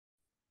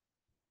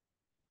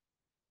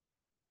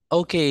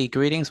Okay,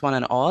 greetings one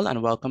and all,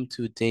 and welcome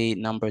to day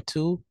number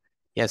 2.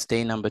 Yes,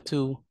 day number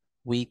 2,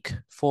 week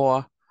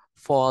 4,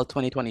 fall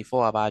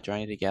 2024 of our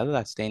journey together.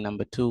 That's day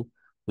number 2,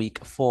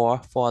 week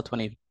 4, fall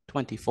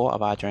 2024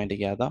 of our journey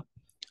together.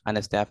 And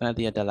it's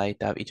definitely a delight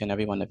to have each and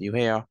every one of you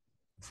here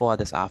for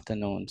this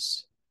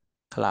afternoon's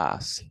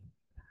class.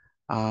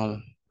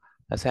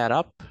 Let's head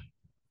up.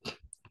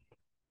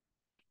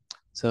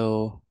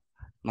 So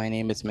my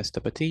name is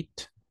Mr. Petit,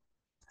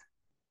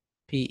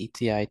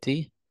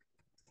 P-E-T-I-T.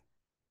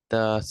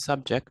 The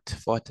subject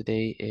for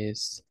today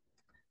is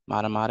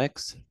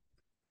mathematics.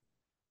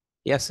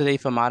 Yesterday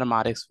for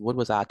mathematics, what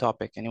was our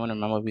topic? Anyone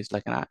remember what we was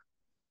looking at?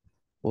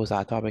 What was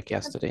our topic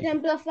yesterday?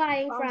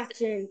 Simplifying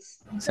fractions.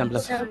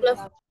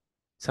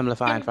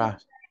 Simplifying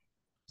fractions.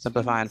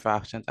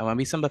 And when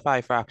we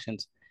simplify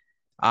fractions,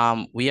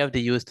 we have to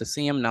use the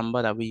same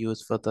number that we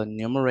use for the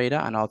numerator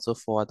and also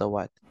for the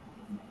what?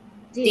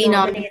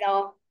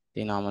 Denominator.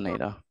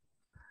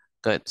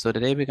 Good. So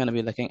today we're going to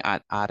be looking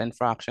at adding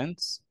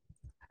fractions.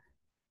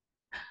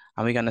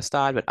 And we're going to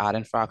start with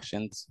adding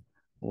fractions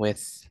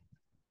with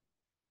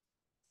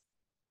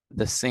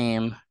the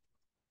same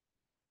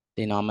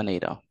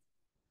denominator.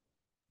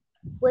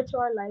 Which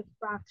are like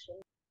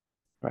fractions.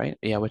 Right?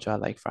 Yeah, which are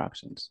like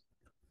fractions.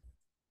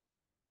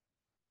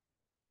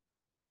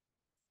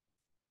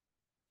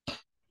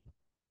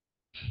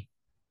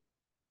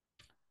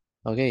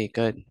 Okay,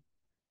 good.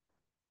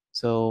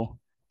 So,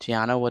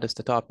 Gianna, what is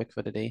the topic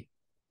for today?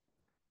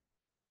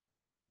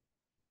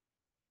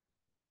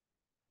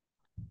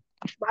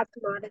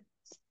 Mathematics.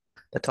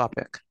 The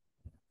topic.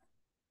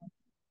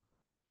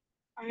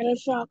 Added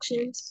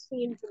fractions,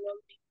 same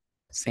denominator.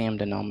 Same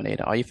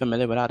denominator. Are you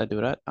familiar with how to do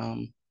that,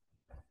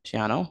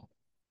 Gianna?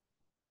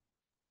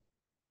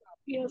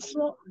 Yes,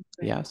 sir.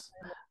 Yes.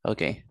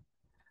 Okay.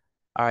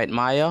 All right,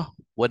 Maya,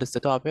 what is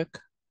the topic?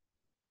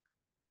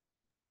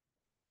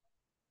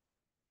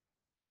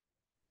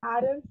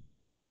 Added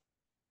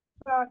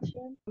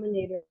fraction,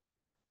 denominator.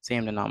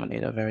 Same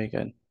denominator. Very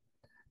good.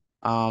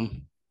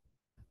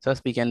 So let's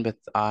begin with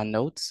our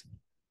notes.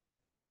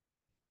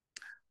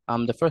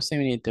 The first thing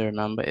we need to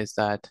remember is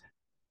that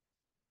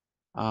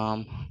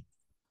when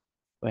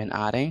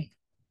adding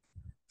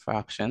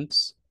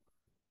fractions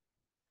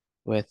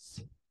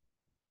with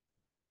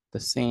the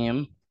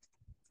same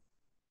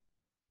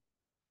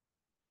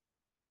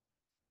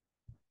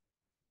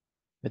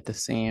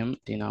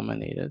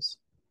denominators,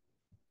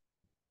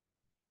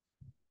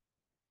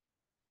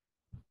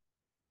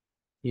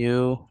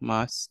 you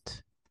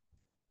must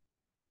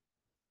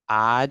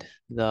add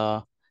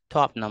the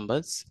top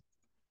numbers.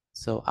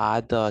 So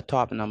add the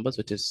top numbers,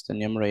 which is the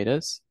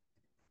numerators.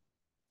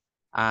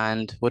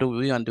 And what are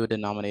we going to do with the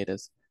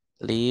denominators?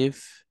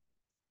 Leave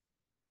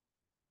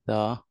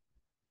it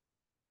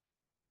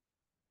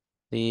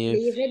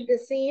the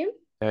same.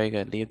 Very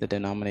good. Leave the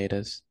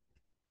denominators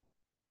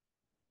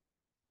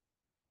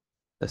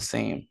the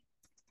same.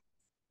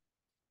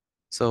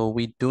 So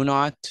we do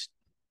not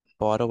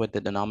bother with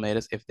the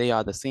denominators. If they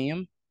are the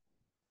same,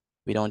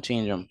 we don't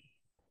change them.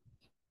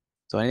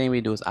 So anything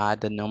we do is add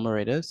the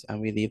numerators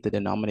and we leave the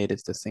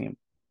denominators the same.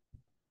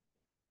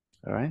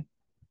 All right.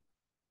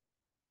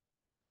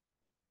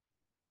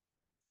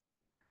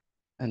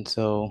 And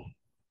so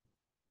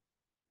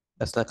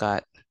let's look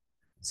at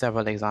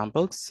several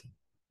examples.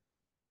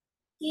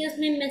 Excuse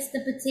me,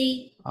 Mr.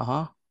 Petit.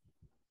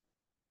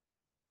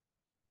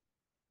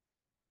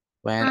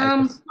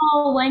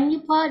 When you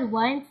put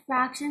one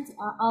fractions,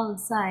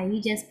 sorry,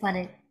 you just put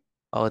it.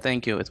 Oh,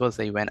 thank you. It's supposed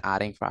to say when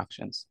adding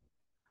fractions.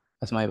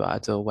 That's my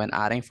bad. So when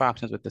adding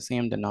fractions with the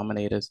same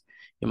denominators,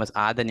 you must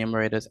add the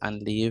numerators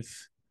and leave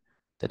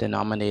the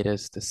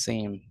denominators the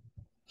same.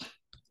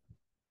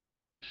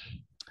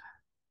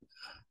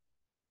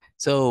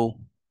 So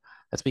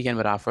let's begin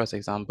with our first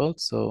example.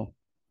 So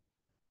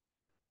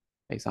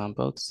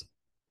examples.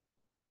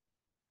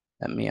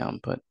 Let me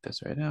put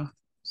this right now.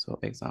 So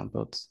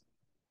examples.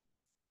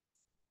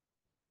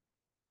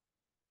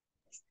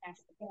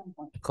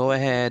 Go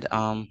ahead.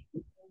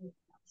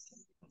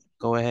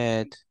 Go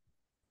ahead.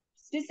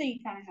 Just so you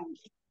kind of have,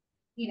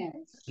 you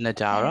know.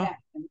 Najara.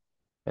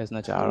 Where's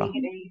Najara?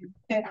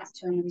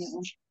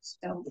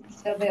 So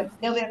they'll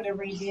be able to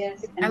read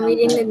this. I'm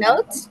reading the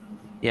notes.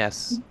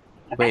 Yes.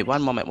 Wait,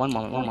 one moment.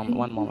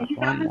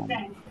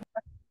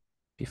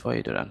 Before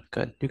you do that.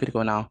 Good. You could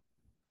go now.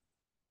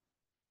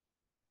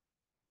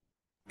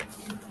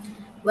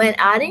 When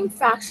adding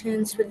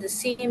fractions with the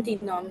same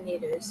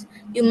denominators,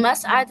 you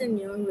must add the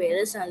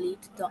numerators and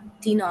leave the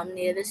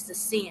denominators the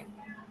same.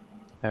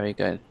 Very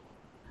good.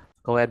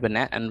 Go ahead,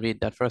 Bennett, and read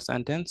that first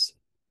sentence.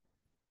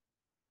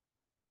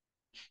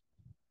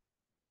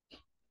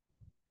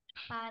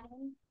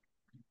 Pardon?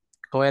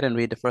 Go ahead and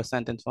read the first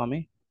sentence for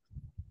me.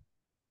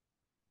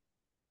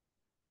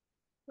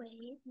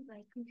 Wait,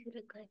 my computer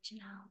glitched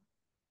now.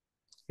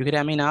 You can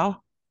hear me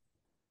now?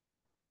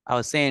 I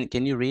was saying,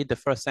 can you read the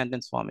first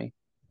sentence for me?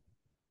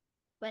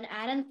 When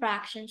adding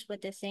fractions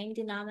with the same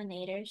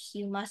denominators,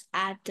 you must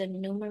add the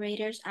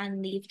numerators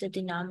and leave the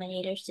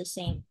denominators the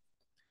same.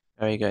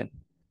 Very good.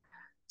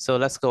 So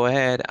let's go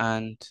ahead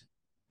and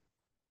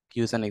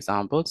use an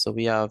example. So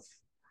we have,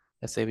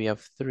 let's say we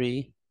have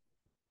 3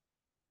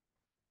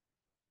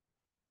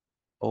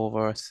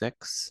 over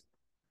 6.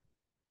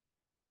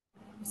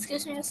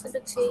 Excuse me, Mr.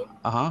 Petit.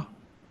 Uh-huh.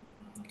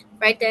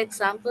 Write the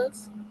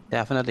examples.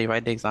 Definitely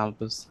write the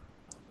examples.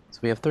 So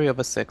we have 3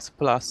 over 6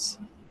 plus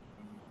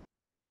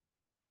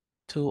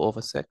 2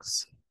 over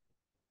 6.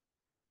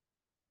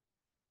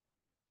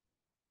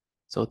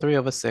 So 3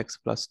 over 6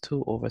 plus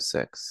 2 over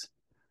 6.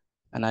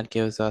 And that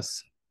gives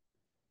us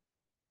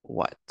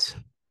what?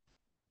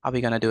 How are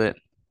we going to do it?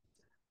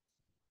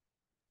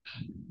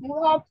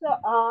 You have to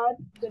add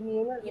the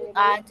numerator. You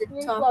add the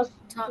 3 top plus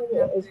 2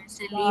 numbers is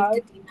and leave 5.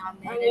 the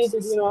I need denominators the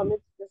the same. denominators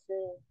the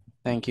same.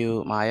 Thank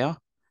you, Maya.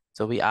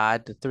 So we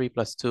add the 3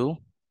 plus 2.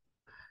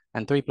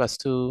 And 3 plus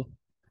 2,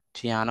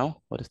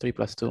 Giano, what is 3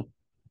 plus 2?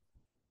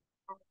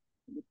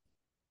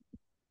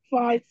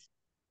 5.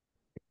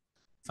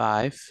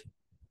 5.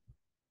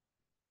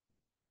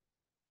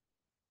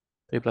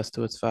 3 plus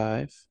 2 is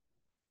 5.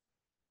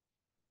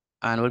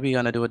 And what are we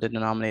going to do with the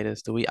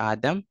denominators? Do we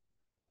add them?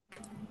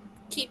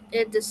 Keep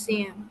it the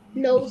same.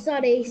 No, sir,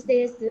 they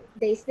stay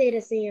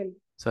the same.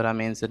 So that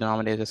means the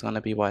denominator is going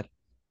to be what?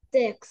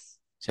 6.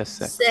 Just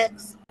 6.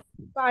 6.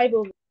 5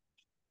 over.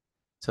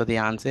 So the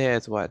answer here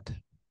is what?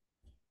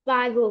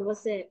 5 over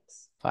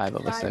 6. 5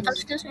 over 6.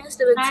 Excuse me,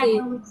 Mr. Petit.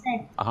 5 over 6.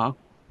 Uh-huh.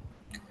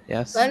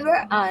 Yes. When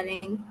we're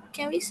adding,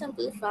 can we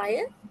simplify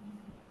it?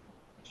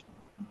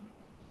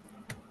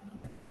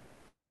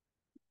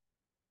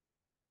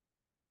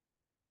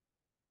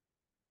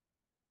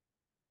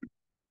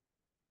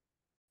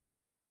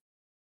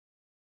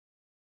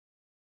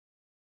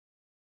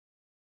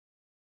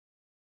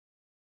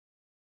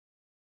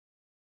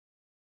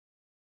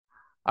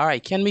 All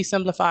right, can we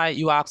simplify?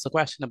 You asked a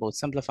question about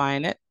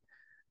simplifying it.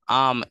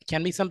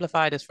 Can we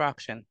simplify this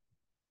fraction?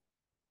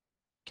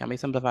 Can we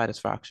simplify this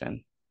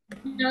fraction?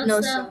 No, No,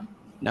 sir. sir.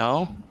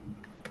 No?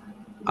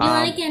 You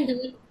only can do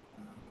it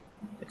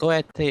Go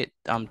ahead,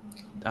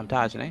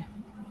 Tajani.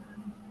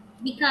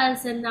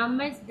 because the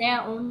numbers,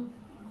 they're only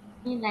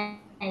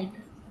like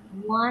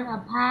 1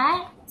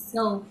 apart.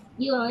 So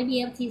you will only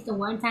be able to use the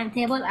one-time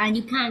table, and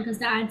you can't because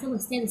the answer will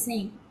stay the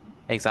same.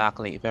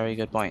 Exactly, very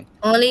good point.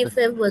 Only if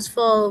it was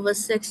 4 over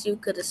 6, you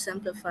could have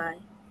simplified.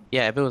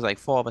 Yeah, if it was like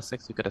 4 over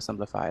 6, you could have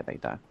simplified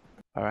like that.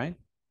 All right.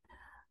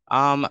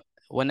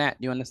 Lynette,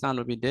 you understand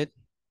what we did?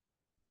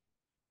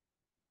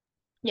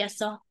 Yes,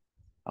 sir.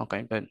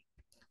 Okay, good.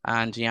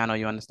 And Giano,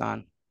 you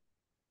understand?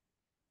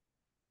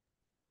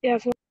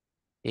 Yes, sir.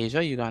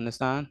 Asia, you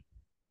understand?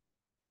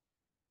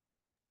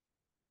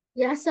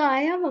 Yes, sir,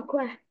 I have a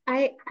question.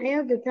 I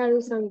have to tell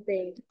you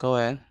something. Go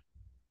ahead.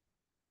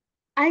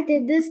 I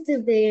did this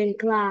today in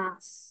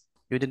class.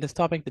 You did this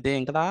topic today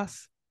in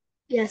class?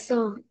 Yes,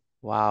 sir.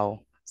 Wow.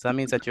 So that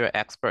means that you're an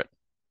expert.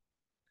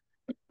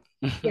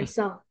 Yes,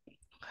 sir.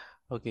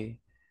 Okay.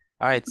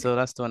 All right, so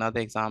let's do another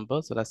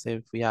example. So let's say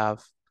if we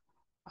have,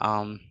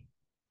 let's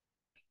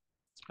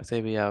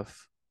say we have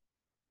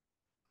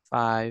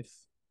 5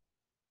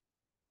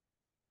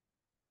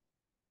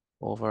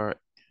 over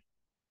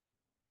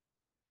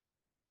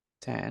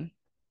 10.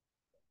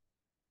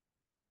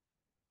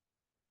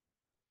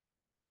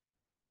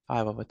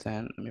 5 over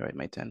 10. Let me write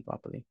my 10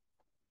 properly.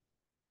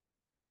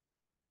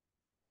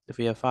 If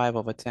we have 5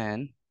 over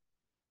 10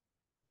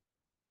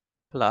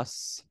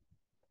 plus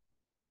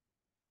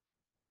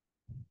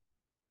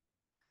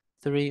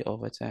 3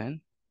 over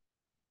 10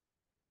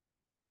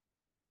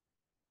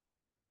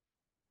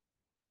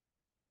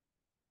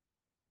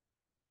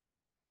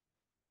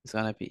 is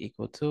going to be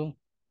equal to,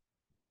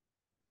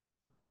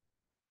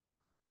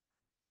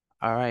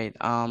 all right,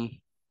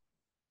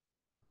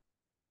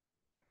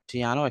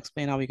 Giano,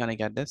 explain how we're going to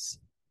get this.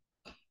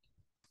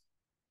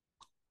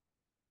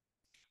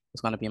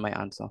 It's going to be my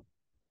answer.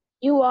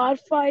 You add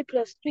 5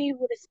 plus 3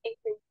 would is 8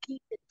 and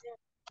keep it 10.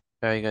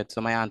 Very good.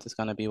 So my answer is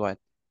going to be what?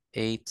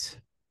 8.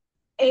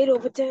 8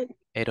 over 10.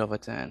 8 over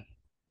 10.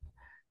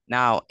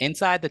 Now,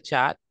 inside the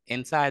chat,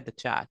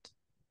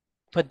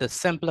 put the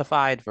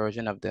simplified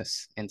version of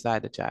this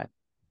inside the chat.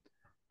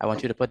 I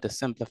want you to put the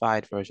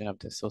simplified version of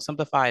this. So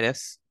simplify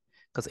this,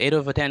 because 8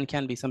 over 10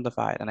 can be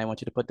simplified, and I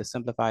want you to put the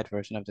simplified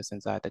version of this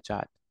inside the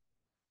chat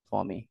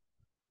for me.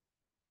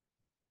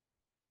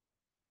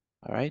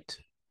 All right.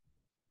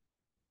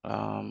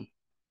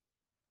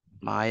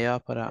 Maya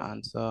put an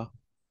answer.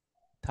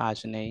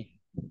 Tajani.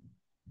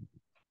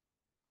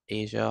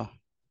 Asia.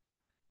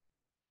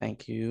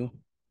 Thank you.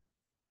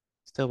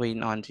 Still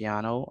waiting on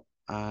Giano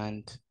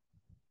and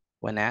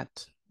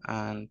Wynette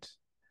and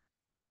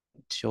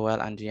Joel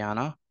and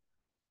Gianna.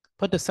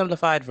 Put the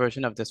simplified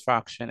version of this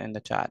fraction in the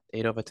chat,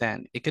 8 over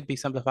 10. It could be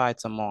simplified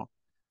some more.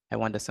 I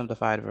want the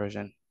simplified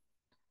version.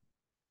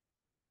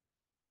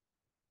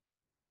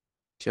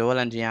 Joel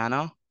and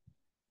Gianna.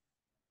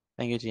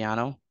 Thank you,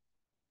 Giano.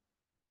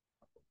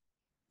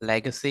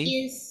 Legacy.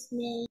 Excuse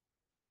me.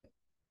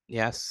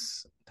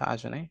 Yes,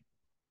 Tajani.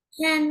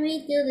 Can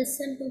we do the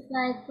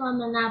simplified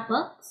form in our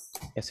books?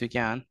 Yes, we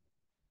can.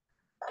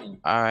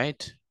 All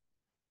right.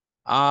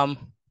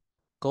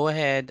 Go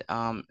ahead.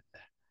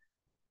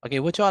 Okay,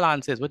 which all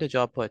answers? What did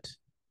y'all put?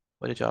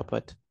 What did y'all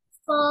put?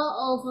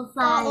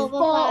 4/5.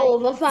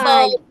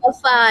 4/5.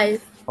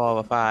 4/5.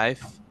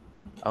 4/5.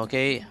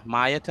 Okay,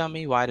 Maya, tell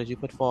me, why did you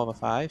put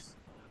 4/5?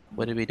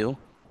 What did we do?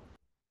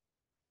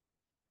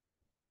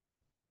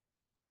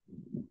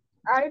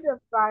 I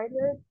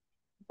divided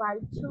by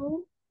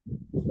 2.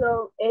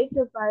 So 8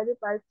 divided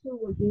by 2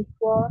 would be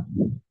 4.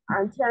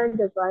 And 10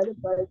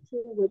 divided by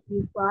 2 would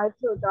be 5.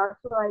 So that's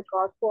why I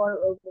got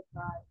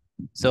 4/5.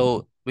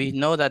 So we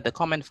know that the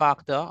common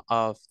factor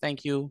of,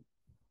 thank you,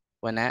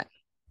 Wynette.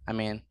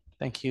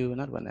 Thank you,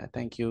 not Wynette,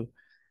 thank you,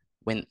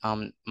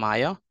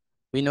 Maya.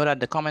 We know that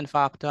the common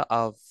factor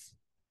of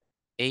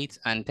 8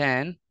 and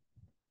 10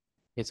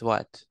 is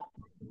what?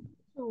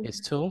 2. Is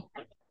 2.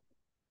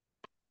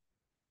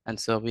 And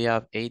so we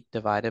have 8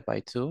 divided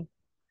by 2.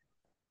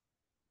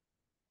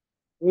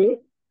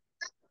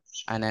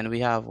 And then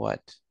we have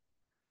what?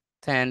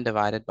 10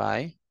 divided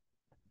by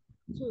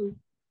 2.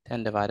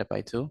 10 divided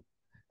by 2.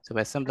 So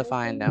we're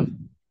simplifying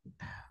them.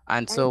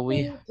 And so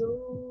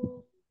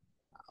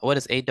what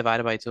is 8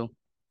 divided by 2?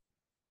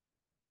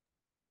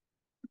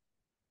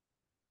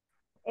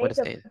 What 8 is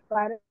 8?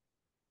 divided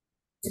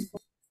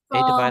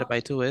 8 divided by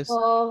 2 is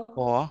 4.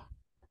 4,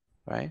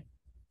 right?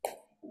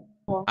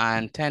 4.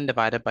 And 10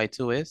 divided by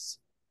 2 is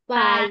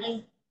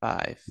 5.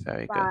 5.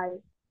 Very good.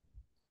 5.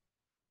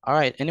 All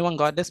right, anyone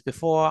got this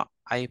before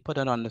I put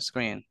it on the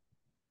screen?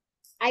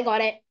 I got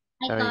it.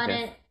 I Very got good.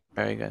 it.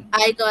 Very good.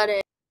 I got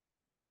it.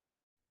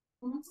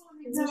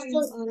 You're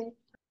still on it.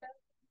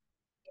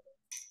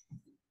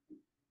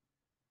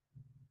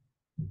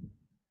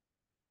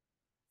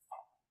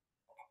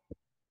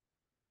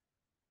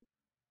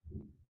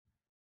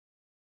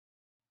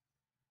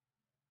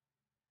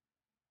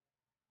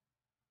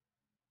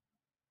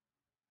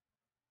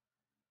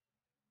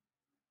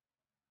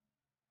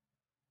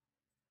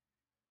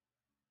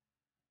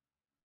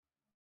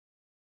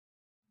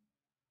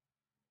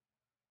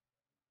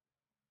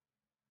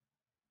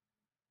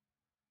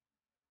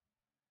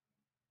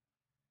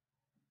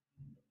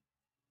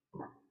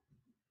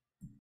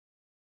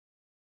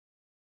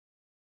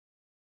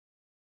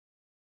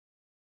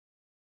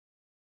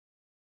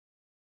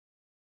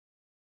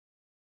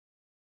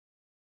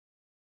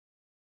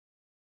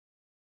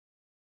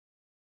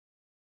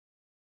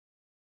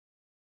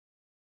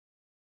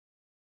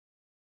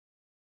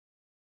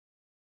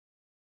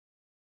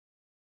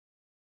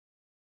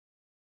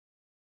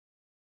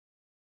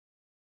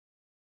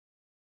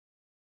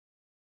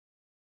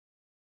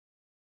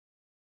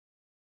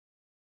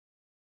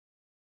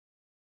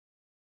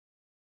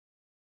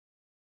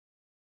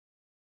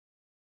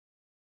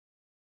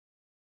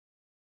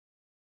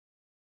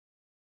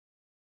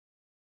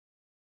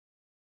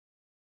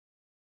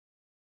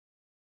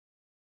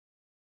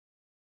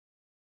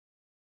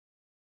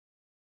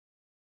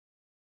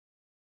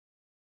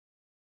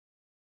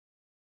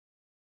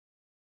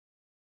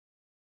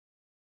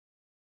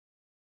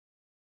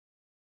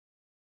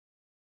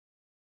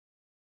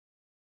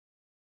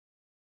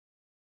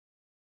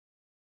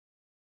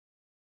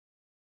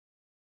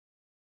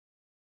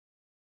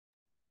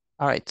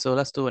 All right, so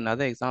let's do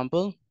another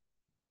example.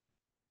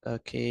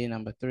 Okay,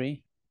 number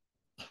 3.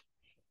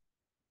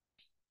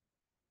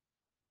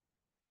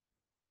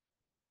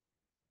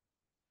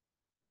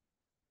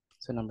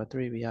 So number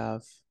 3, we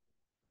have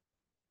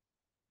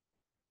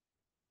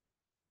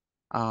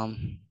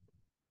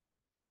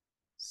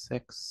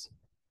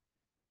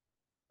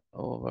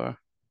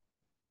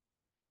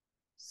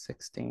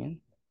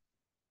 6/16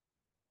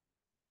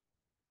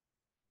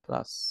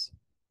 plus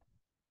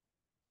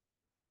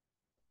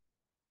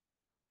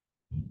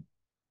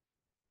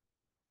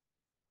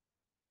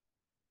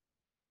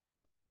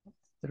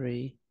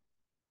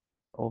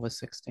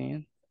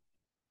 3/16.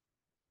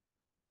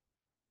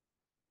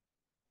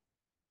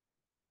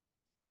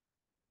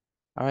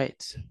 All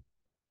right.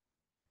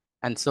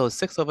 And so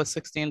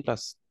 6/16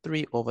 plus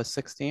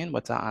 3/16,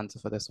 what's our answer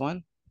for this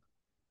one?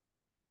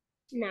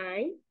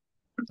 9.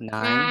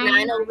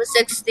 9.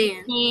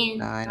 9/16.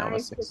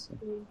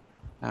 9/16.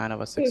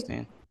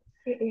 9/16.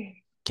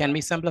 Can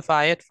we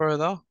simplify it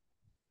further?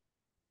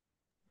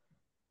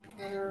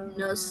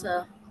 No,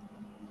 sir.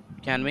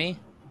 Can we?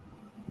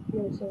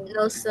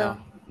 No, sir.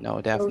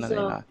 No, definitely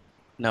sir. not.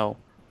 No,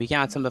 we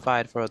can't simplify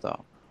it further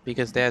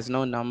because there's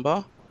no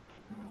number.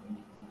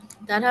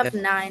 That have If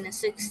 9 and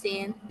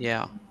 16.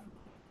 yeah,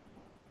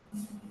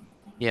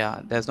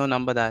 there's no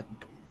number that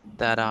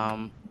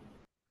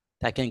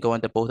can go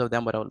into both of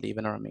them without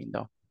leaving a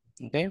remainder.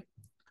 Okay.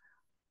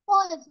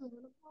 4 is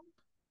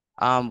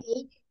Um,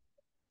 8.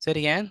 say it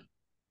again.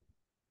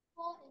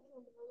 4 is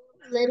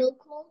a little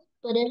close,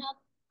 but it have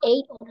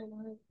 8 on the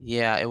line.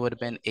 Yeah, it would have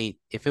been 8.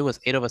 If it was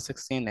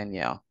 8/16, then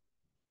yeah.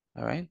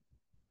 All right.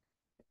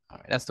 All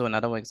right. Let's do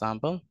another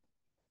example.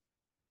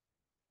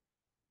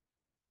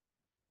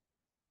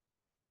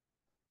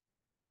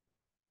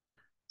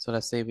 So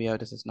let's say we have,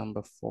 this is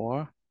number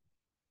 4.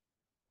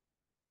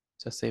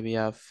 So say we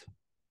have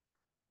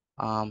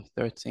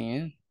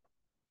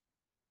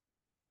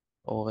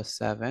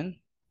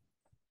 13/7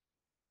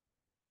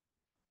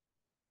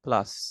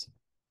 plus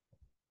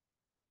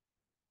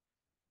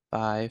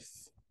 5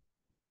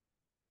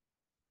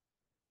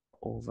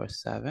 over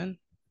 7.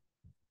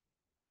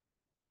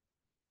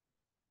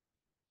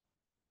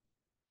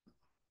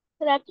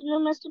 Good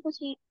afternoon, Mr.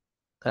 Petit.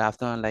 Good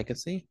afternoon,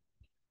 Legacy.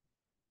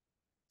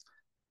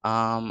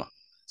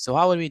 So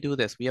how would we do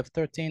this? We have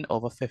 13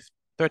 over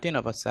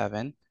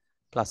 7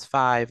 plus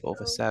 5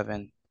 over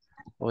 7.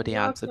 What would the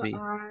answer be?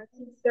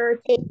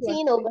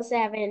 18 over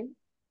 7.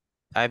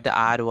 I have to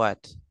add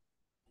what?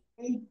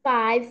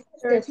 5 to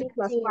 13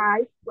 plus 15.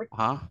 5,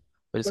 Huh?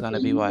 But it's which gonna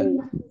is be what?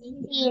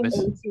 18. Miss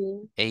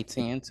 18.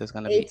 18, so it's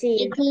gonna be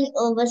 18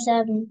 over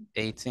 7.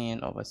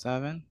 18 over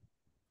 7.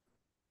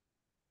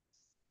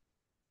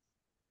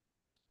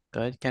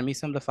 Good. Can we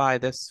simplify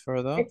this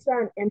further? It's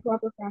an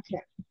improper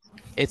fraction.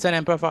 It's an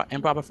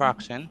improper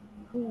fraction.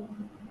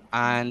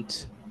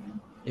 And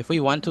if we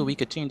want to, we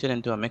could change it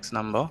into a mixed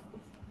number.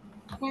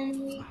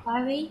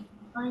 Are we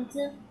going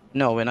to?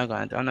 No, we're not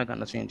going to. I'm not going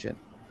to change it,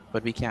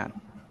 but we can.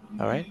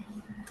 All right.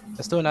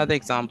 Let's do another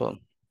example.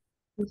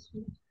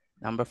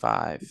 Number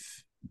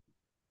 5.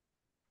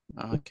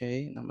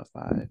 Okay, number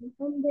 5.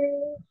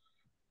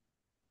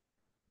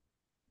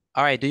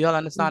 All right. Do you all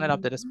understand it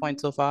up to this point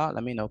so far?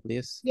 Let me know,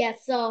 please.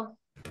 Yes, sir.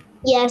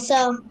 Yes,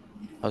 sir.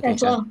 Okay, Yes,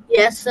 sir. good.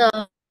 Yes, sir.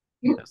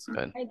 That's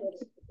good.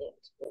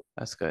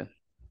 That's good.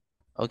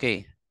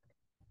 Okay.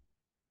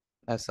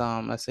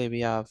 Let's say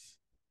we have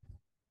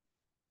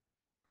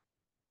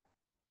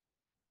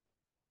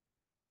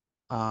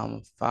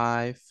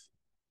 5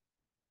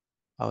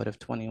 out of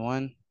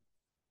 21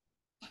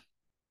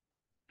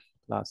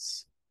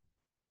 plus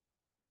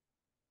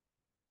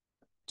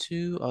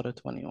 2 out of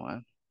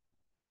 21.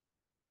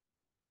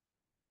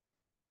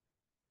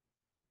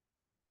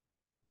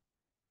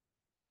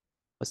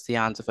 What's the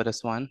answer for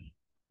this one?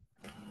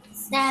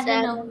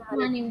 7 over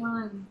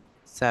 21.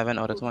 7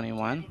 out of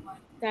 21.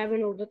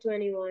 7 over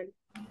 21.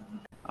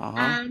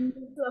 Uh-huh.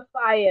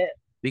 Simplify it.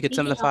 We could We can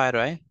simplify it,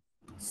 right?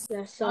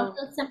 Yes, sir.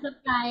 also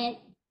simplify it.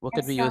 What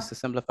could we use to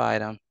simplify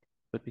them?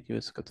 What we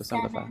use to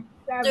simplify?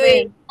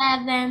 7.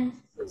 7.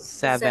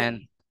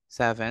 7.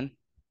 7,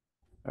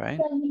 right?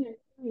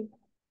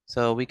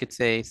 So we could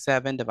say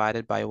 7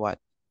 divided by what?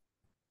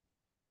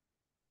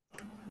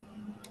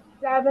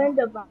 7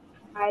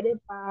 divided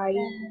by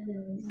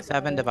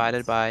 7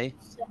 divided by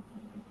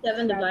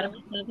 7 divided by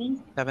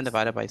 7. 7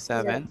 divided by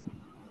 7.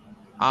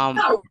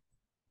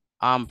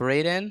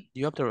 Braden,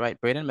 you have to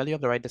write, Braden, Millie, you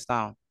have to write this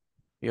down.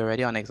 You're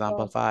already on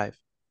example 5.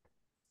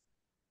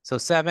 So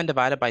 7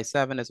 divided by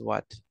 7 is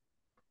what?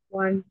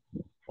 1.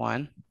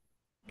 1.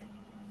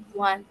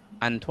 1.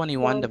 And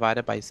 21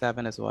 divided by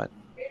 7 is what?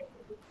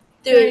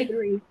 3.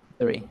 3.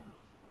 3.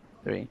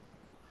 3.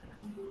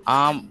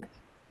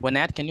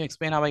 Lynette, can you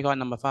explain how I got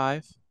number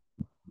 5?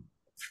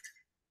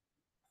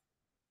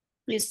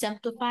 You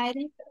simplified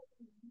it.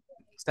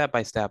 Step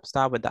by step.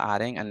 Start with the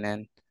adding and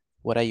then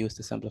what I use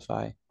to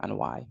simplify and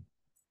why.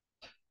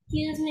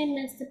 Excuse me,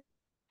 Mr.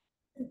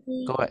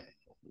 Petit. Go ahead.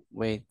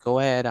 Wait, go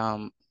ahead,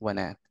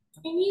 Lynette.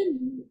 Can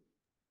you?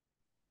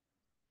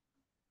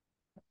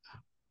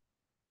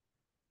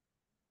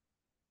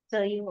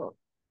 So you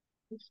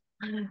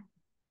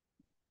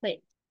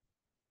wait.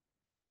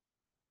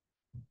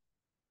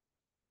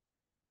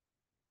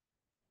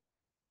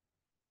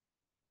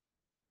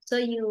 So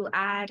you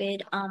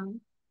added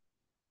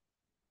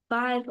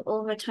 5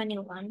 over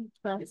 21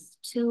 plus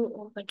 2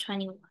 over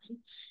 21,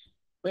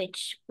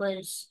 which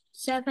was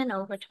 7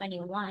 over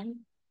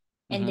 21,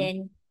 and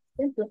then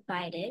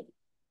simplified it.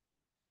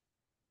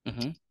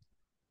 So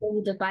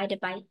you divide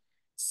it by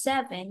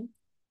 7,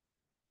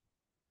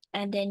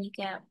 and then you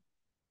get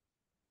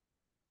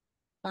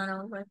 1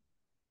 over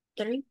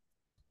 3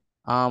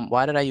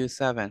 Why did I use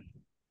 7?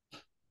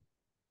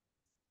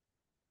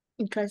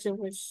 because it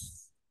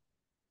was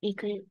you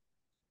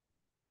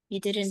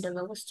did in the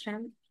lowest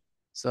term.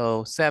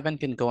 So 7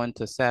 can go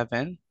into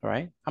 7,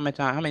 right? How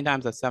many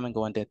times does 7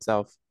 go into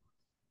itself?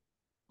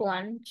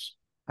 1,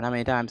 And how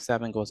many times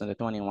 7 goes into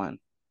 21?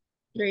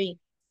 3.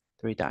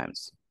 3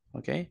 times.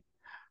 Okay.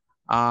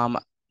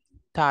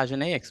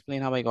 Tajane,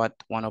 explain how I got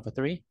 1 over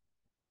 3.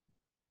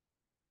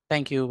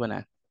 Thank you,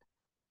 Lynette.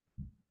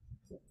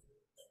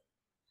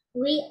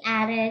 We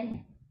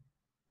added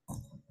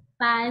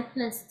 5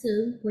 plus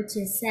 2, which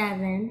is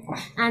 7,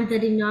 and the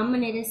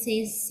denominator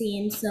stays the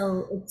same,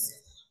 so it's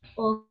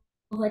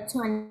over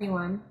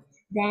 21.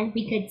 Then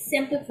we could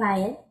simplify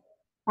it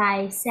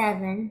by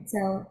 7,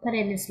 so put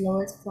it in its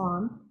lowest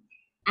form.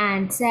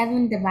 And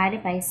 7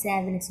 divided by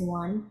 7 is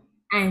 1,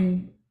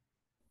 and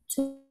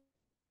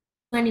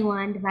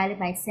 21 divided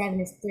by 7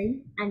 is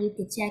 3, and you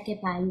can check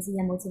it by using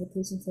the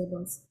multiplication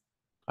tables.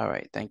 All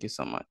right, thank you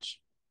so much.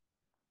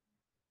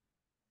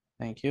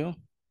 Thank you.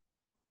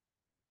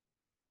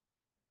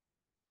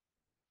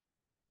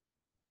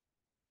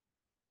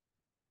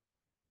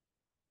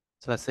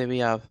 So let's say we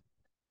have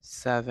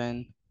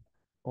 7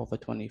 over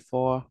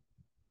 24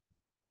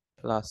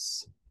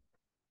 plus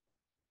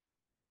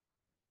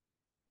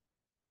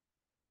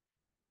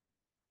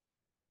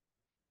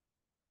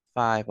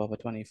 5 over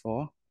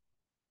 24.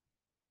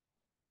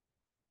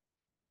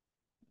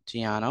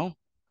 Giano,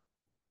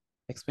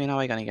 Explain how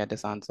I'm gonna get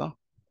this answer.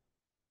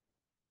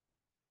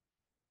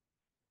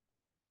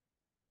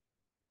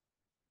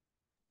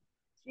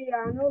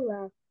 Giano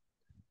left.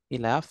 He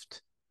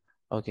left.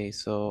 Okay,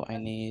 so I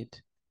need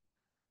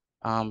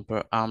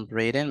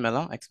Braden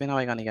Miller. Explain how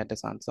I'm gonna get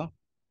this answer.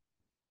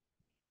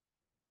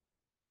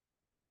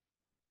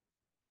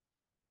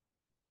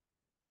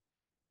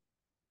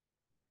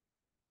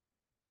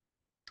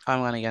 How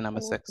I'm gonna get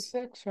number 6.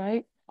 6,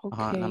 right?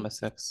 Okay. Number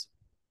 6.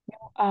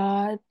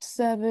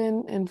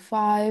 7 and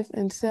 5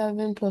 and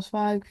 7 plus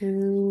 5 give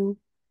you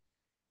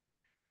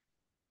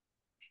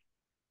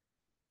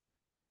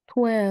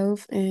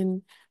 12,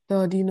 and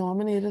the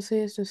denominator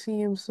says the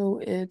same, so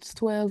it's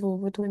 12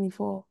 over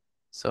 24.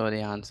 So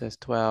the answer is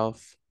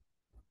 12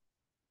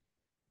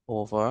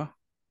 over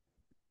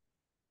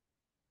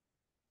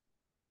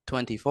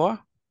 24.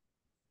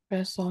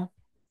 That's all.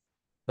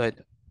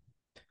 Good.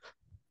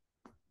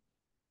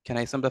 Can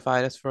I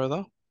simplify this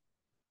further?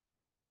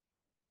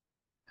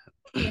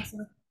 Yes,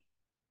 sir.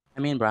 I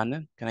mean,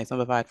 Brandon, can I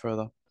simplify it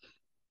further?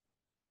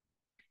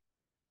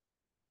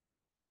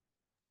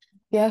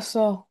 Yes,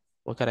 sir.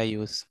 What could I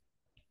use?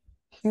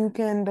 You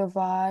can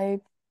divide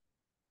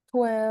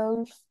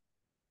 12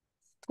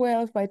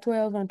 by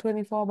 12 and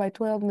 24 by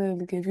 12, and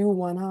it'll give you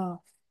 1/2.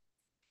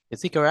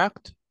 Is he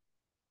correct?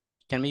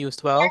 Can we use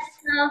 12? So,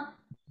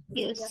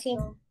 Yes,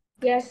 sir.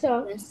 Yes,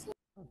 sir. Yes, sir.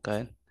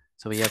 Good.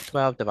 So we have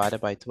 12 divided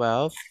by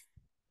 12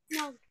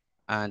 No.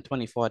 and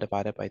 24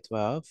 divided by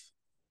 12,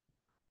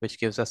 which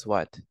gives us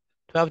what?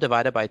 12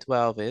 divided by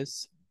 12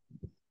 is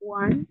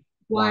 1.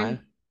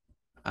 1.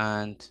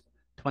 And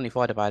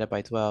 24 divided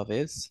by 12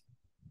 is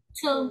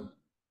 2.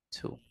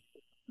 2.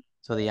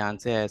 So the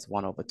answer is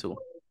 1 over 2.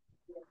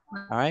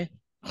 All right.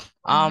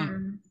 Uh-huh.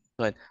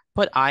 Good.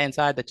 Put I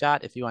inside the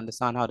chat if you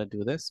understand how to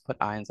do this. Put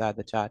I inside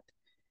the chat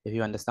if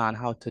you understand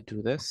how to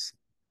do this.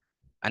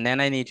 And then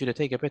I need you to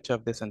take a picture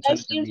of this and send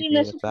it to Excuse me me,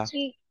 via Mr. WhatsApp.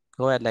 Petit.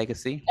 Go ahead,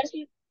 Legacy.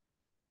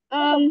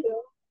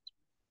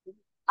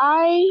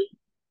 I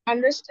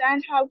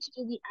understand how to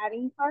do the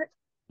adding part,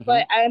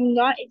 but I am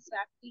not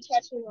exactly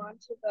catching on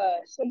to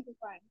the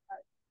simplifying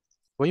part.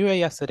 Were you here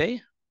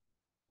yesterday?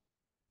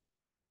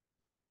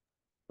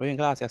 Were you in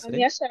class yesterday?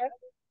 Yes, sir.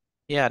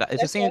 Yeah, it's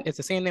Yes, the same. sir. It's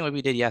the same thing what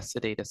we did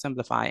yesterday. The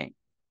simplifying.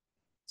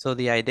 So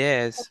the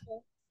idea is. Okay.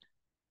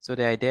 So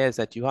the idea is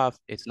that you have.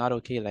 It's not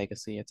okay,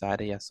 Legacy. It's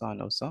either yes or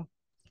no.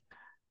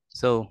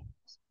 So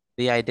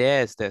the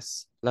idea is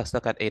this. Let's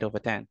look at 8 over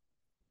 10.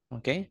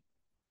 Okay.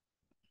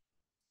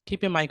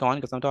 Keep your mic on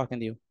because I'm talking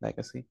to you,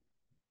 Legacy.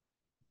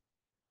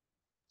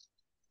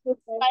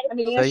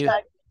 Okay.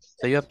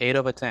 So you have 8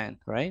 over 10,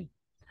 right?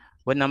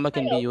 What number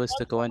can be used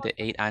to go into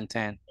 8 and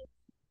 10?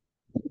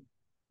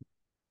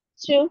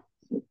 2.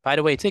 By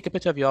the way, take a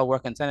picture of your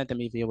work and send it to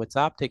me via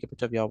WhatsApp. Take a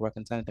picture of your work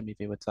and send it to me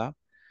via WhatsApp.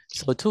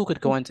 So 2 could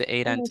go into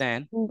 8 and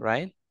 10,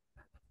 right?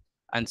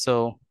 And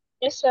so,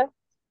 Yes, sir.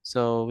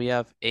 so we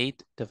have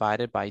 8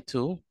 divided by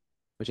 2,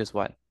 which is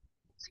what?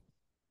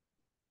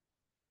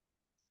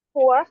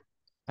 4.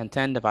 And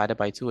 10 divided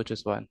by 2, which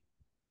is what?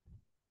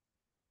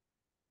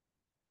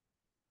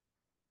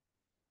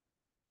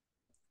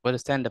 What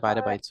is 10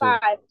 divided by 2? 5.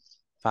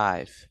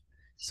 5.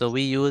 So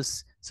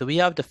we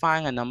have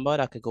defined a number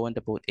that could go into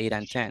both 8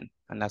 and 10,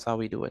 and that's how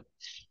we do it.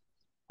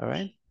 All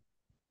right?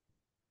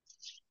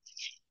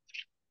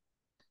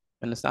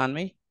 Understand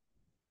me?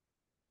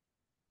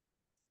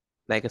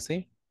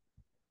 Legacy?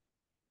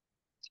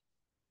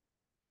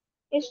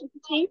 Mr.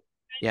 Petit.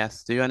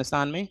 Yes. Do you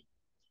understand me?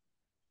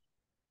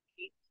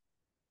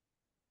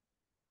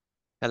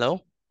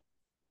 Hello?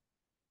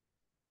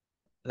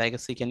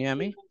 Legacy, can you hear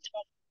me?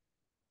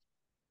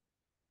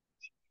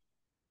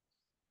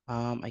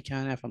 I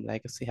can't hear from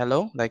Legacy.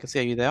 Hello? Legacy,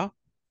 are you there?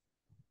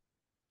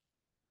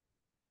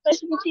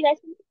 Mr. Petit, I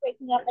think you're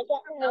breaking up. I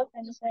can't hear what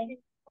I'm saying.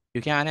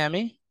 You can't hear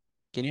me?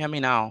 Can you hear me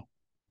now?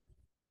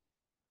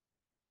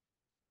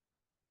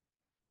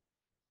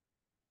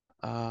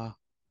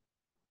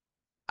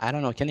 I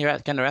don't know. Can the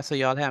rest of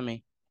y'all hear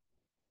me?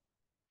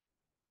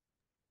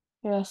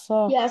 Yes,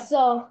 sir. Yes,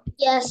 sir.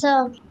 Yes,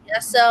 sir.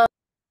 Yes, sir.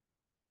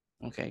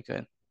 Okay,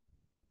 good.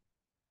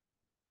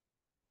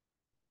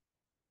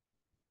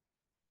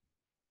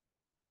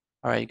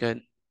 All right,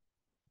 good.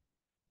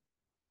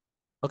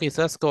 Okay,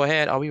 so let's go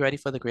ahead. Are we ready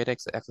for the grade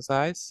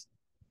exercise?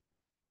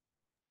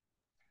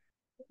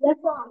 Yes,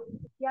 sir.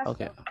 Yes,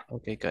 Okay, sir.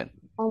 okay, good.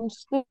 I'm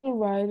still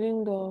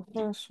writing the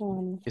first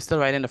one. You're still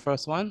writing the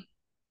first one?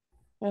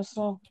 Yes,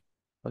 sir.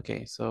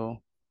 Okay, so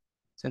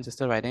since you're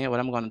still writing it, what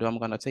I'm gonna do, I'm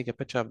gonna take a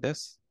picture of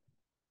this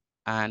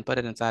and put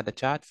it inside the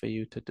chat for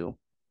you to do.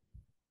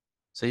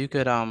 So you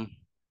could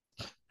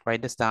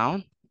write this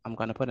down. I'm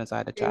gonna put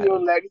inside the chat.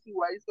 Legacy,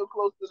 why are you so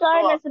close to the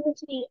Sorry, Mr.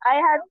 Petit. I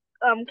had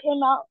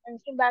came out and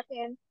came back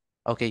in.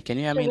 Okay, can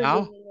you hear to me the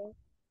now? meeting.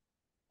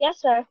 Yes,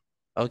 sir.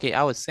 Okay,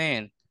 I was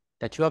saying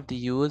that you have to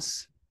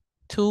use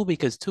 2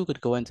 because 2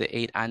 could go into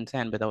 8 and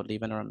 10 without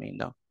leaving a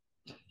remainder.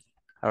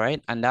 All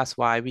right, and that's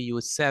why we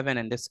use 7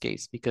 in this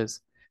case,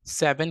 because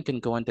 7 can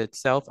go into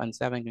itself and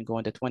 7 can go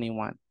into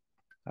 21.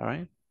 All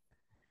right,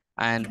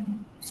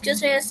 and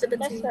Excuse me, Mr.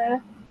 Yes, Petit.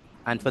 sir.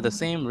 and for the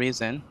same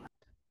reason,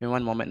 In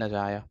one moment,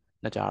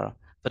 Najara.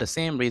 For the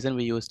same reason,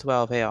 we use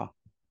 12 here,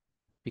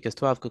 because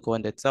 12 could go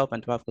into itself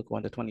and 12 could go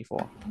into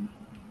 24.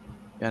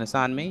 You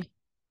understand me?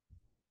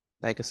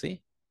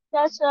 Legacy?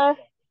 Yes, sir.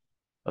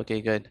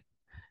 Okay, good.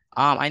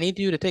 I need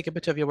you to take a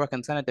picture of your work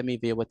and send it to me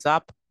via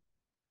WhatsApp.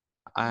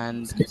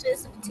 And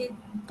Excuse me,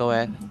 go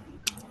ahead.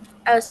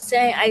 I was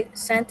saying I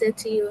sent it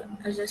to you.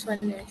 I was just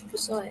wondering if you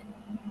saw it.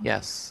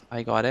 Yes,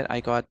 I got it.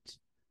 I got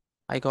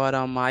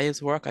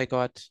Maya's work. I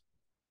got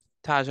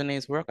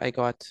Tajane's work. I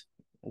got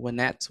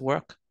Wynette's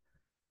work.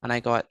 And I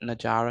got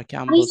Najara We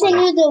Campbell's send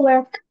work. you the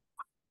work.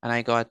 And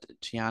I got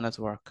Gianna's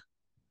work.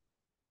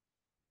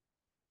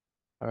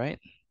 All right.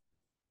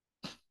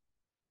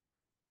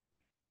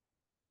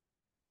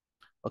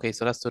 Okay,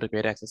 so let's do the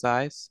grade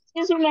exercise.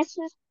 Excuse me,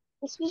 Mrs.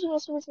 Excuse me,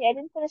 Mr. Missy. I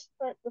didn't finish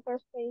the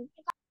first page.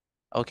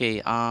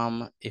 Okay,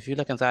 if you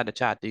look inside the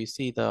chat, do you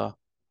see the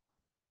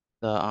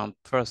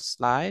first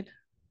slide?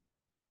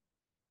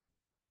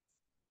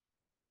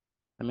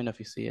 Let me know if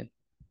you see it.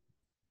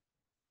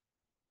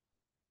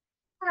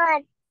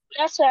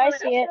 Yes, sir. I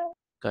see it.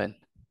 Good.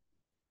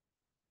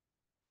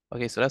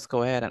 Okay, so let's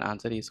go ahead and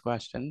answer these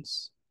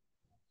questions.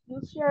 You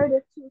shared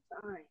it 2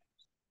 times.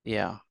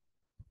 Yeah,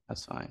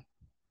 that's fine.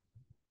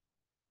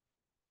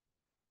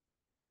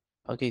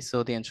 Okay,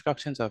 so the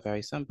instructions are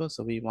very simple.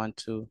 So we want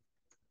to,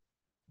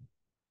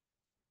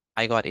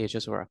 I got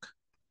Asia's work.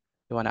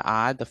 We want to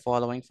add the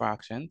following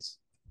fractions.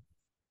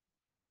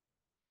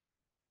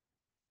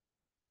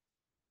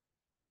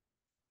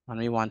 And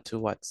we want to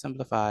what?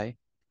 Simplify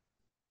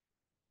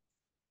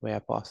where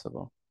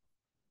possible.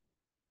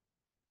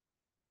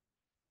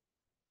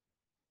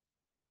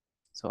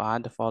 So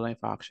add the following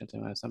fractions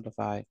and we want to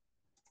simplify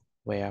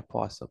where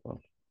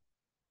possible.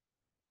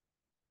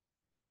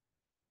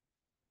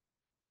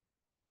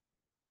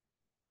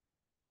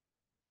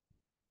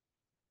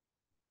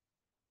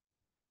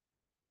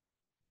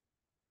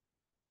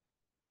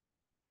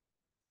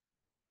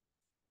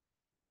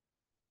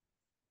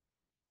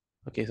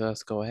 Okay, so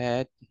let's go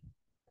ahead.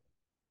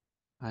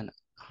 And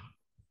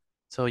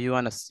so you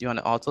want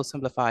to also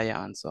simplify your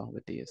answer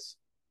with these.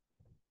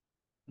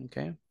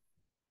 Okay.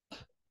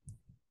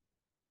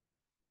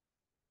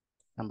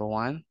 Number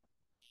 1,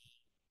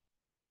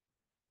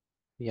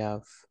 we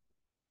have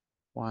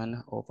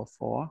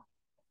 1/4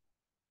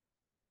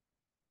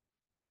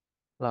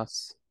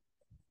 plus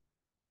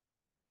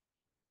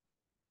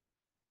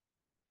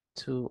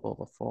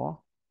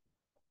 2/4.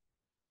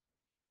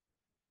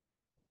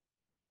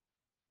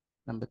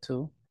 Number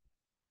 2,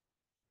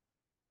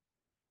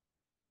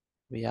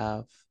 we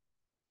have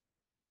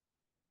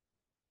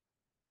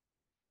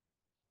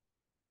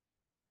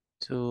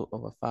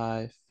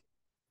 2/5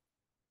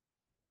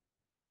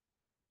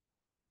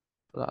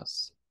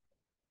 plus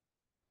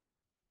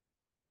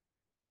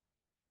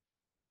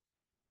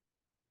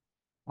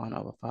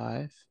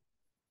 1/5.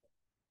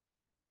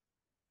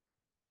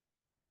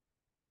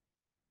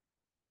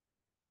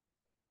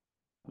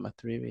 Number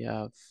 3, we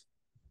have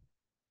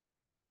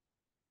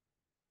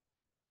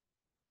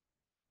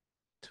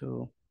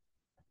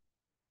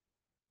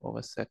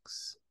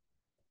 2/6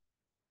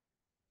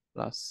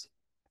 plus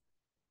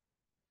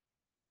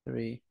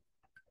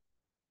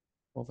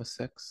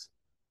 3/6.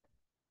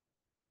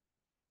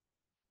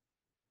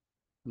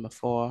 Number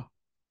 4,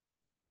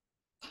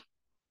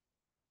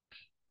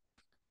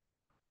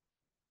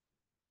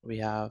 we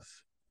have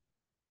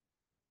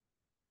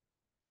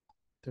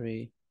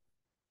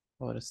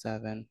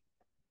 3/7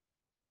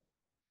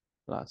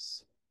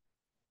 plus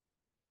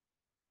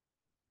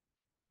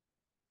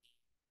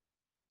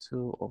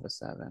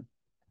 2/7.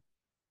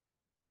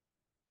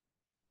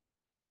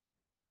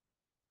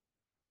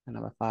 And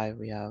number 5,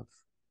 we have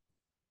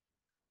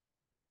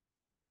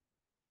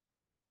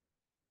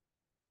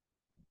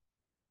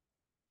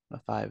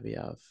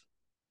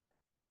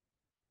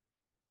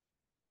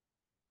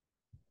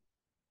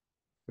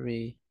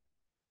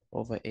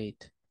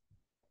 3/8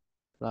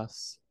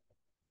 plus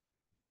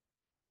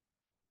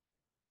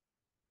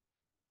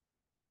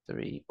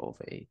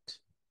 3/8.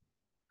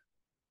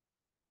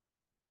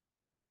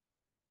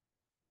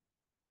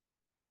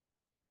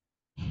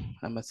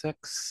 Number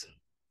 6,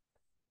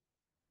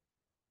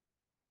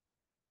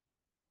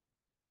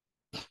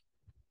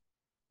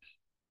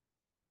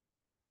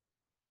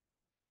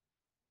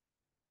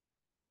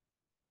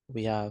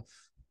 we have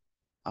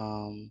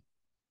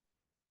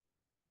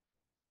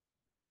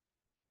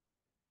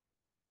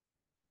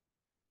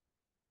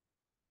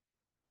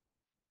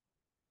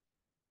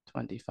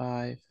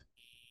 25.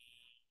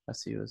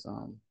 Let's use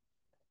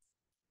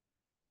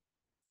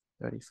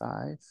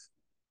 35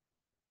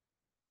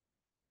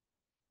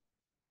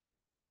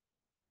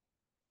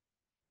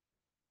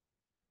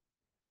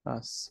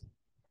 plus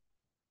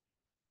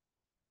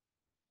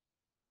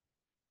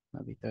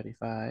maybe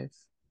 35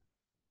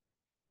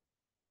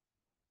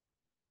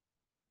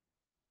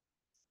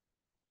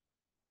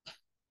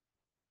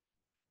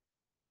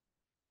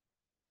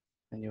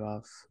 and you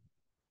have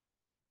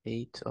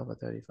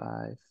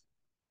 8/35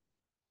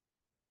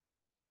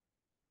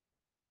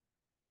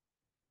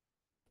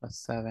 plus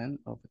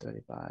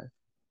 7/35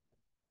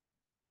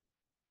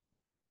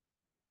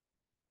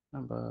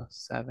 Number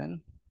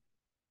 7.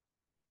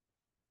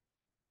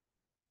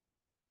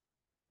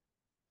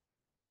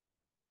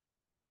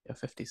 You have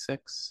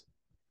 56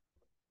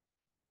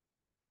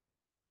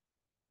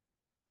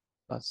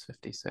 plus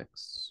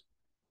 56.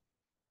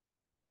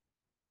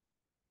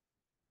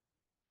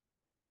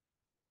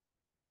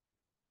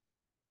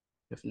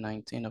 You have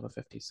 19 over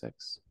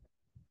 56.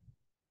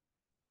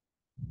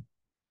 You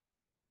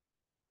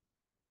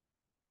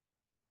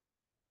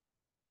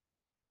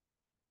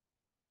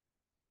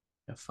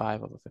have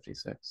 5 over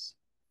 56.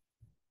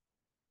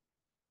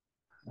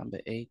 Number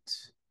 8.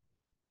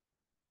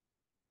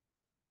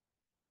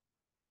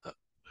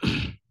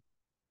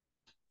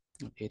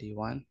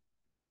 81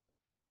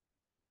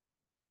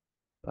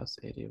 plus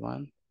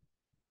 81.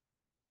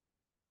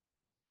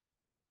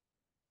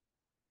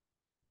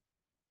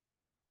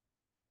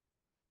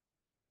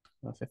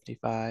 Number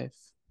 55.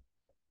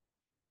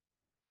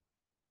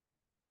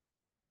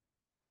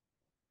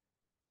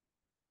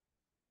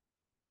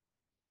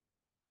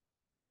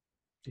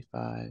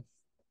 55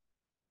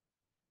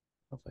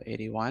 over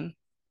 81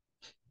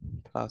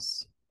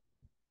 plus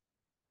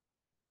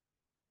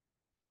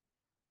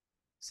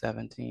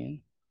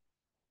 17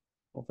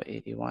 over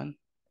 81.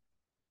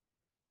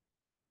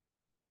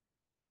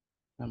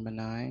 Number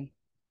 9.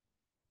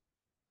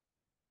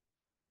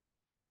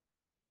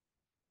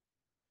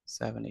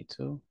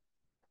 72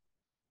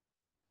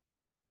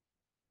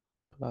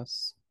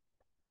 plus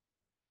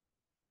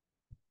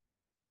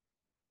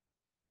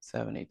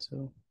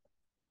 72.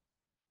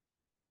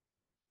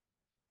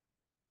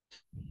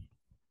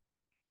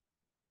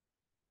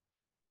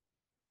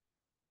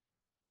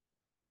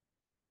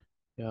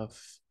 You have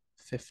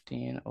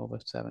 15 over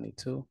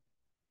 72.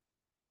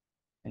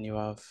 And you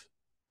have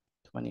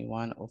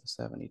 21 over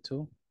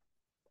 72.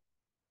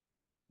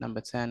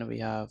 Number 10, we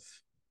have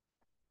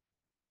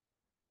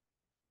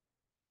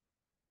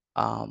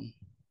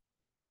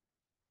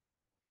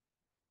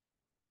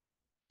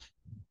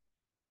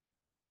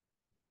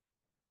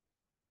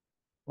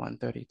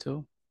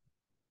 132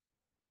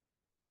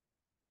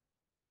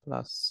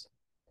 plus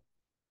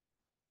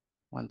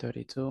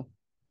 132.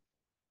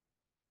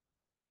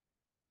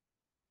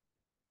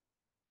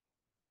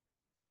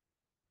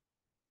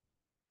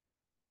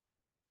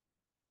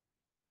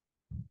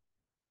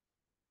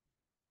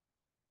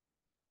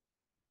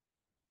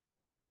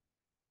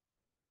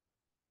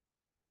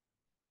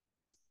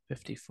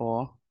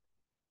 $54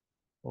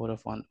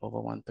 over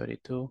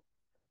 132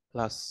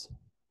 plus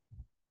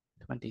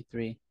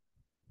 23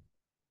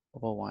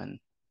 over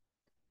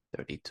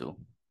 132.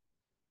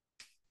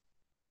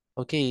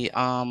 Okay,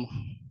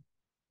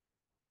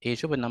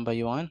 Asia, what number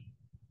you on?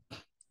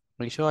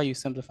 Make sure you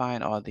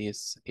simplifying all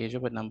these. Asia,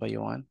 what number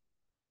you on?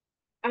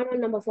 I'm on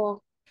number 4.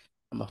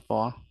 Number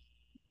 4.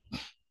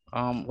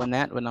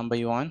 Lynette, what number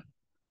you on?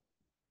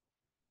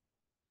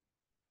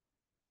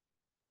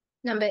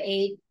 Number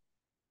 8.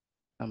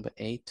 Number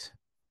 8.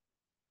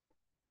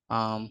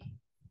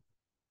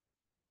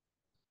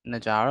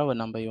 Najara, what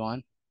number you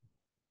on?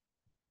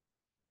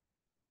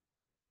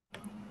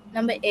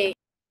 Number 8.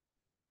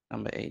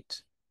 Number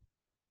 8.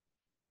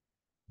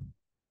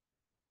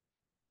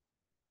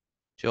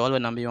 Joel,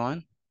 what number you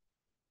on?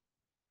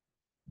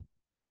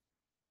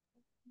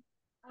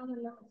 I'm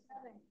on number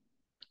 7.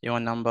 You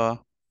on number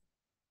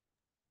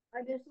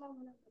I just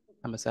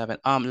number 7.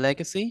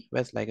 Legacy,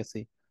 where's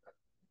Legacy?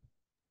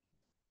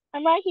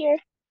 I'm right here.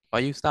 Are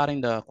you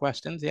starting the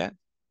questions yet?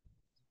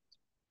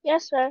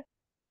 Yes, sir.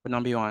 What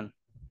number you on?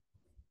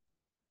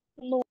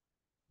 No.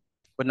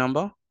 What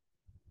number?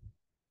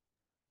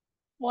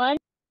 1.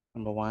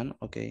 Number 1,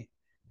 okay.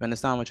 You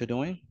understand what you're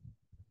doing?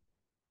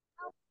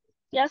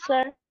 Yes,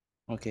 sir.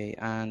 Okay,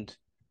 and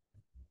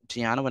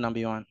Gianna, what number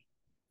you on?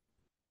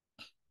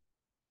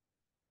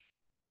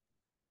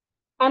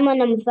 I'm on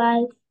number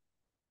 5.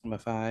 Number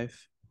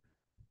 5.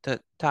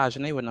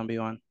 Tajane, what number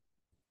you on?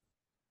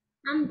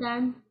 I'm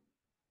done.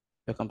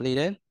 You're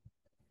completed?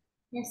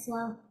 Yes,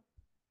 sir.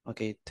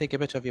 Okay, take a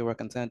picture of your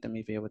work and send it to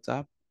me via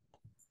WhatsApp.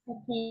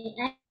 Okay,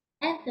 I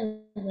have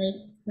to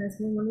wait because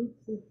we want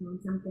to find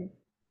something.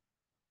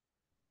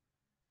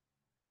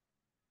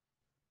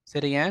 Say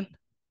it again.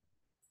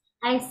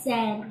 I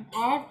said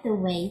I have to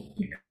wait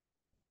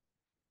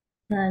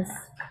because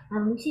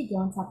when she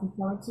doing something,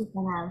 so she's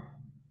gonna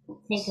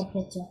take a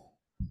picture.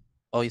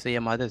 Oh, you say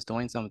your mother's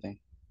doing something.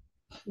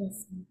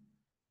 Yes,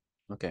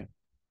 sir. Okay.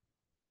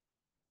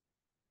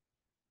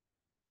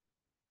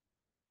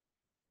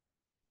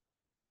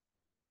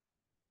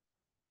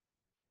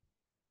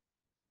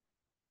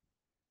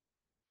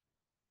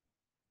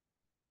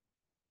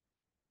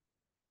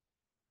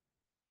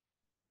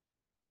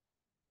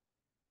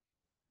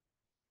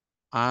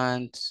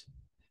 And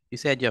you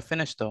said you're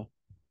finished though.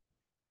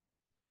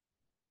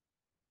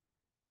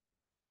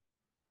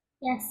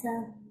 Yes,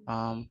 sir.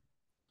 I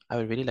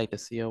would really like to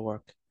see your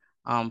work.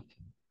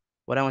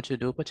 What I want you to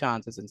do, put your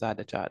answers inside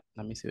the chat.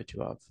 Let me see what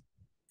you have.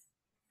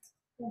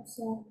 Yes,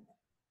 sir.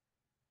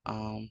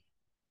 Um,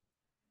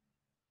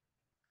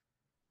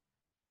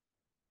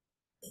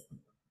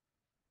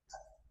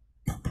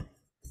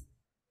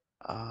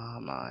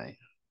 my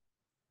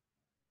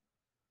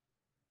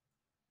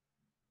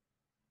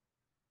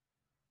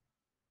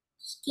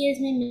Excuse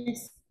me,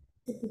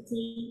 Mr.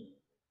 Petit.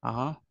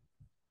 Uh-huh.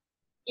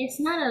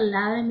 It's not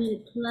allowing me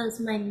to close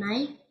my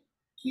mic.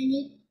 Can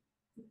you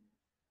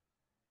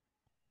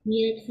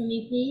mute it for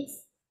me,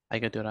 please? I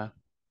could do that.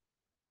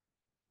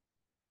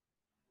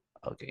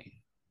 Okay.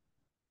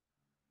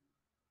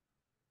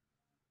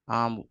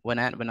 When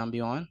number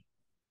you on?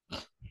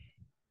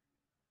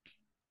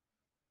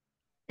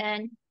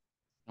 10.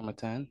 Number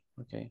 10.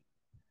 Okay.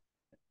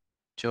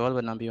 Joel,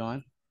 what number you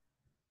on?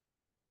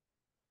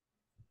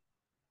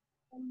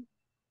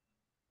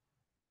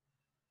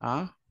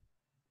 Huh?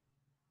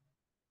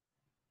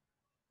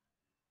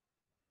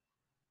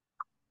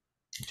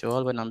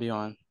 Joel, what number you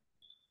on?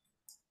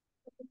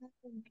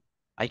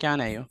 I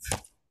can't hear you.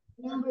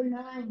 Number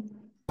 9.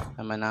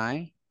 Number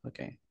 9.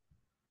 Okay.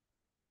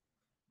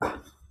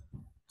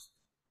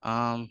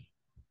 Um,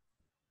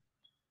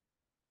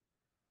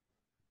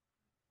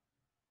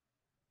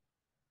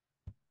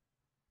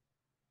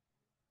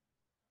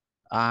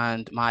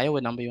 and Maya,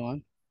 what number you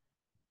on?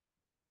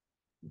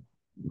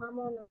 I'm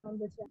on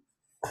number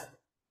 10.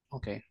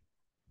 Okay.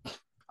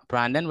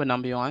 Brandon, what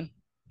number you on?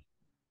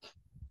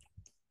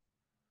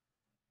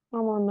 I'm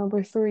on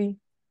number 3.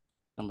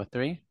 Number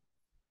 3.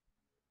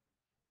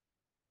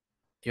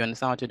 You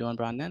understand what you're doing,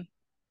 Brandon?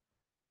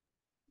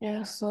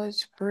 Yeah, so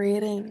it's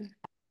breathing.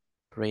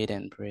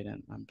 Braden.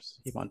 I'm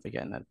keep on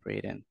forgetting that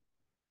Braden.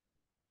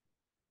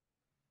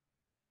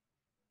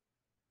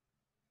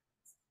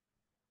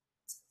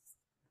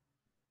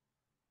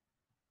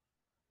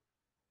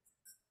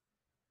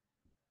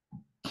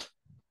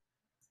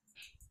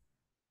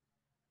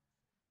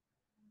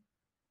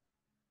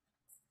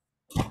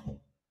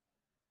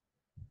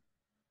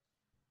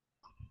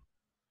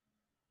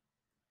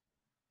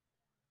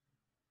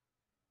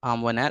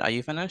 Lynette, are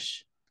you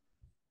finished?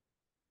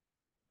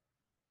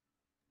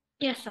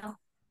 Yes, sir.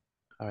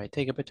 All right,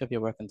 take a picture of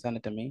your work and send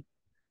it to me.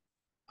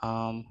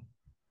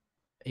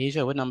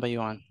 Asia, what number are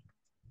you on?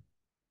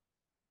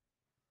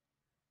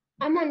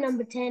 I'm on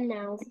number 10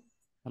 now.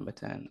 Number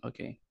 10.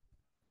 Okay.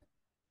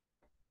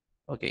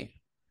 Okay.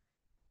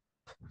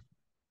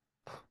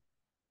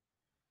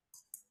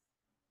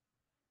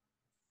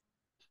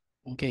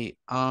 Okay.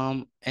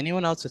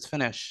 Anyone else is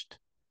finished?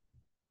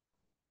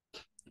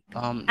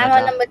 I'm on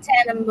Naja. number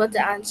 10. I'm about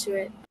to answer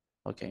it.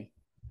 Okay.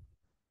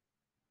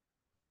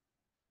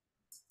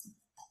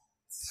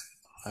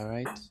 All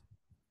right.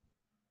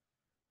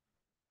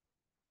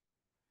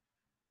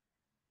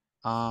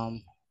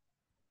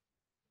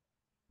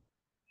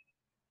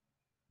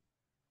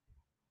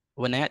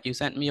 Lynette, you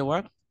sent me your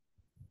work?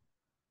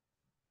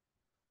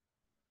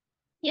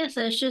 Yes,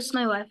 sir. It's just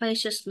my Wi-Fi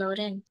is just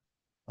loading.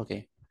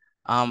 Okay.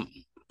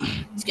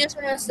 Excuse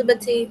me, Mr.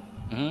 Batty.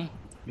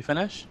 You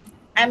finished?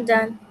 I'm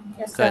done.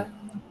 Yes, Good. sir.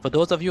 For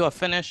those of you who are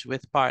finished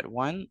with part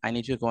 1, I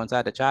need you to go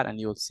inside the chat and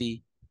you'll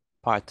see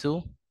part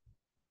 2.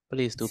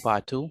 Please do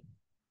part 2.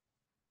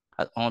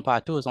 On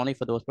part 2 is only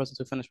for those persons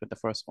who finished with the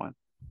first one.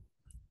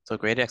 So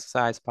graded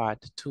exercise part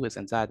 2 is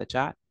inside the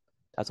chat.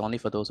 That's only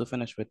for those who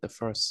finished with the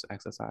first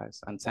exercise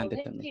and send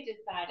it to me. She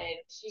decided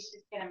she's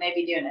just gonna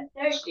maybe do an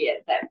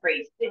associate's at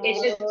Priest.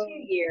 It's just 2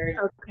 years.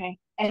 Okay.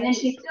 And then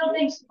she still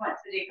thinks she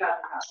wants to do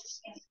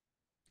government.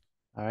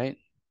 All right.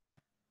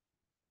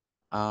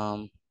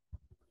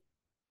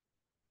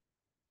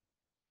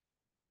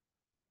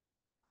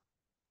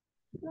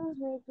 Excuse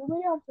me, do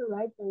we have to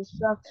write the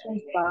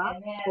instructions back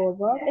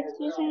over?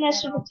 Excuse me,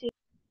 Mr. Batty.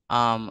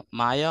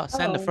 Maya,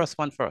 send the Oh. first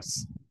one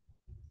first.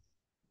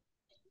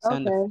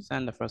 Send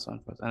Okay. the first one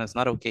first, and it's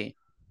not okay.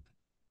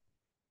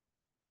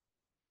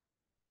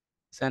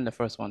 Send the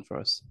first one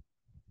first.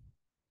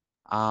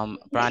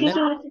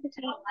 Brandon,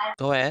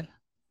 go ahead.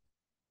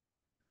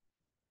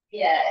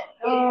 Yeah.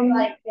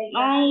 My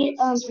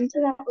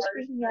internet was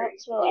freaking out,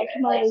 so I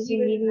cannot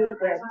resume meeting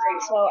again.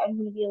 So I'm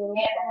gonna be a little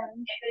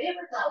behind.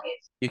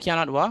 You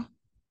cannot what?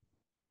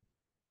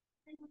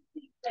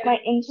 My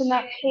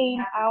internet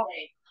came out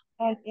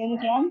and in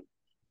again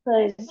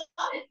because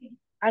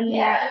I'm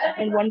not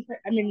in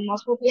I'm in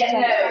multiple places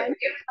at a time,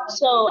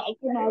 so I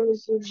cannot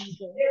resume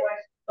meeting.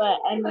 But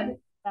I'm back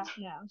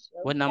now, so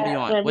What number you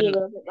I'm on? gonna be a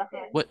little bit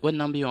behind. What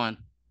number you on?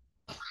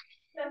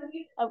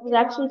 I was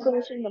actually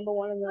finishing number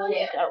 1 and then I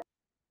went out.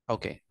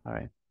 Okay, all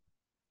right.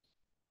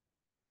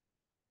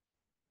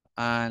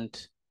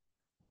 And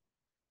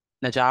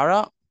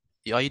Najara,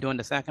 are you doing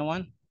the second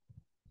one?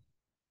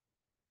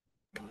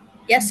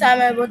 Yes, sir.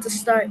 I'm about to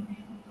start.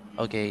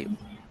 Okay.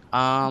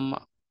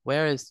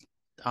 Where is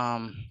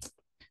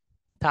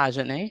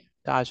Tajane?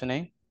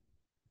 Tajane?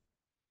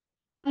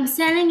 I'm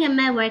sending in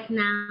my work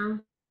now.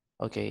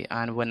 Okay,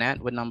 and Lynette,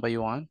 what number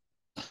you on?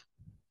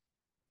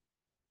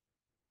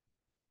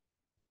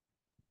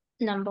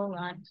 Number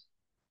 1.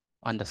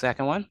 On the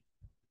second one?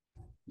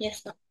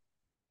 Yes, sir.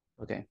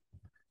 Okay.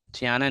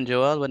 Tiana and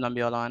Joel, what number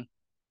y'all on?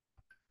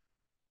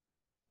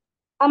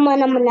 I'm on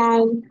number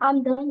 9.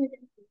 I'm done with it.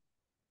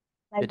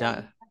 You're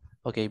done.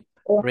 Okay.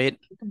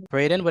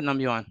 Braden, what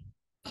number you on?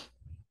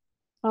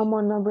 I'm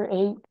on number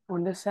 8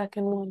 on the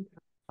second one.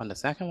 On the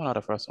second one or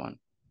the first one?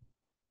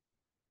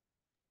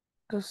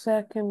 The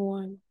second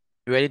one.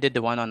 You already did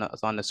the one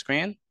on the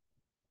screen?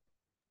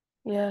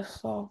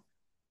 Yes, sir.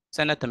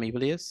 Send it to me,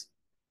 please.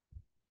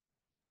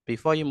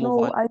 Before you move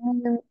No, on. I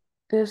mean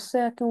the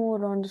second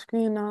one on the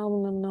screen now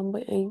on the number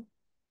 8.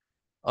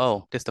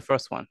 Oh, this the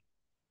first one.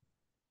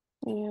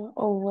 Yeah.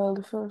 Oh well,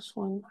 the first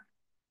one.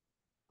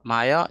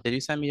 Maya, did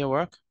you send me your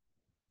work?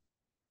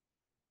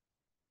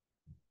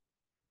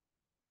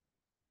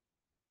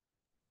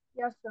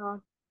 Yes,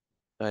 sir.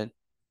 Good.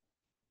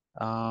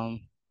 I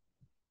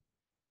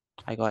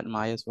got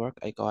Maya's work.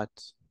 I got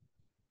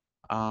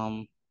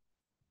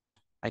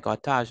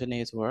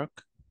Tajani's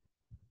work.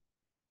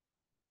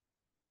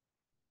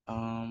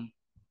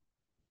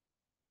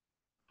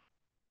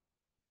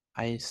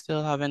 I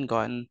still haven't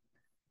gotten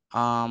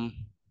I'm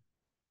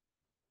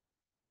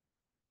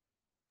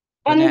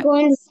Winnet.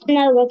 going to send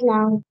my work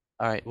now.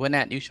 All right,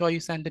 Winnet, you sure you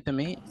sent it to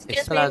me? It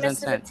Excuse still me, hasn't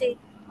Mr. sent. Latif.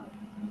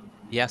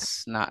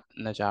 Yes, not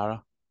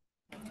Najara.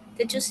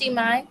 Did you see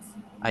mine?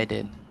 I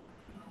did.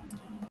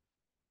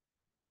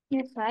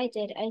 Yes, I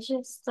did. I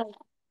just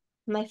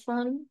my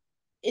phone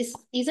is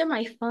either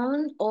my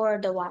phone or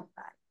the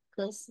Wi-Fi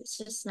because it's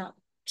just not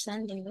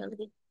sending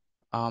really.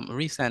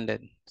 Resend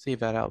it. See if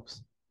that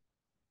helps.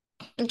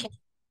 Okay.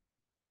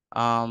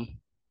 Um,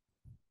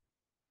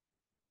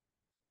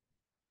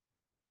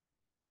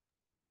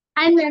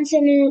 I'm not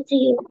sending it to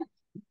you.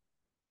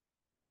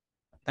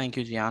 Thank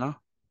you, Gianna.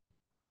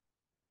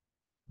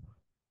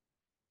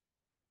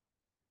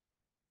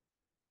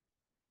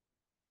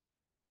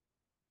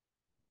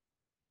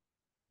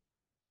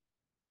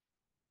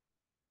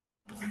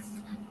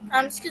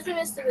 Excuse me,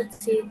 Mr.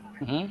 Latif.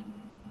 Mm-hmm.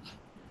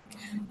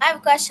 I have a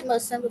question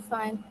about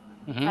simplifying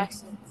Mm-hmm.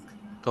 fractions.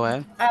 Go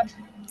ahead.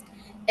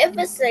 If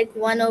it's like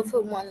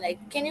 1/1,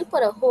 like, can you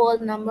put a whole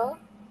number?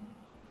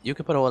 You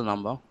could put a whole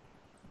number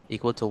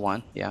equal to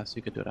 1. Yes,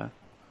 you could do that.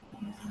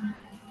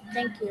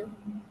 Thank you.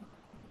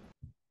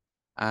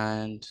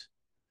 And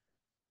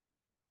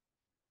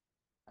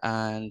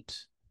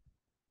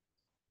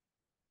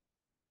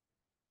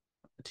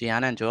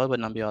Gianna and Joel, what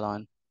number you all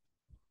on?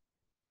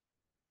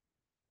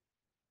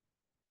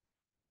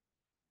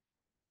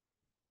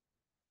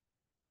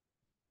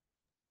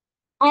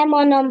 I'm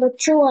on number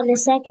 2 on the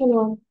second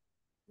one.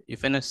 You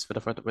finished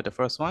with the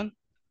first one?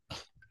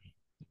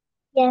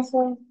 Yes,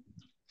 sir.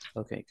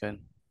 Okay, good.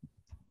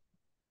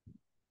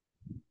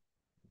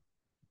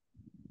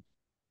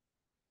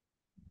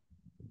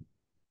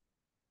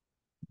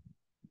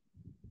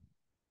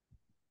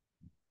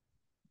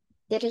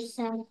 Did it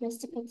send,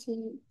 Mr.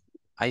 Petit?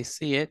 I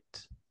see it,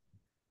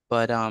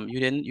 but you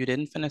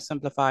didn't finish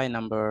simplify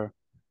number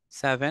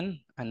 7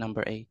 and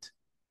number 8.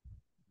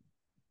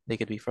 They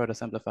could be further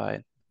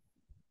simplified.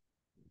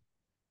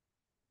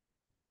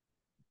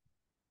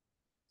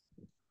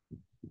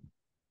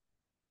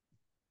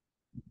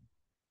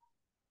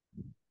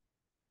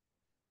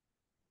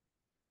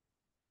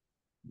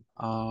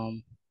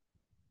 Um,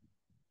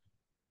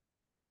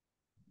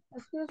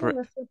 Excuse me, Br-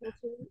 Mr.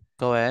 Petit.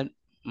 Go ahead.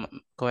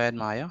 Go ahead,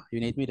 Maya. You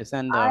need me to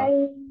send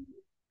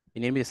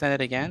you need me to send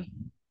it again?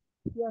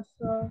 Yes,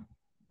 sir.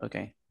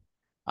 Okay.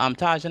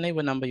 Tajani,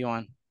 what number you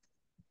on?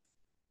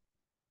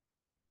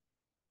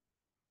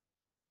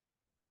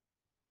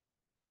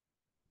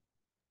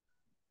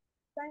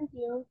 Thank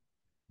you.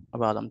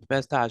 About them.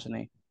 Where's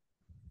Tajani?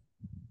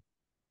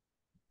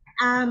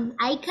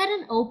 I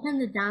couldn't open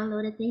the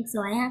downloaded thing,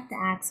 so I have to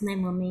ask my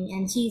mommy,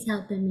 and she's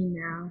helping me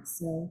now.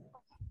 So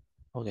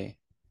Okay.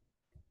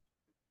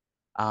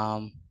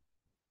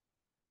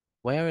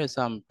 Where is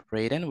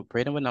Braden?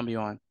 Braden, what number you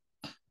on?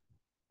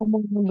 I'm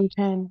on number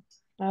 10.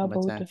 I'm Number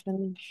about 10. to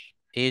finish.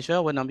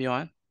 Asia, what number you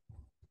on?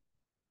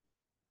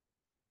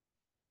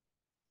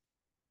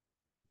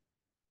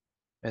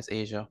 Where's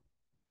Asia?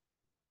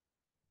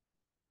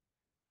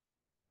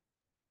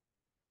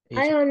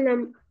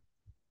 Asia,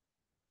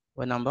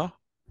 what number?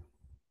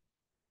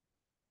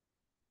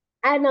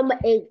 I'm number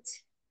 8.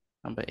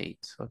 Number 8.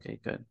 Okay,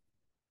 good.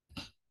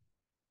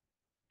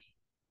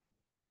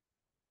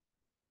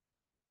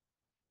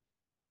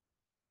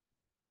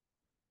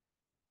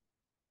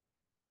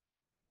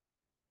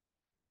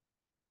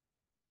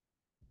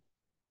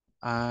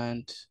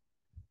 And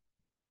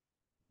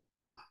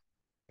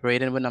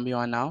Braden, what number you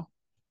on now?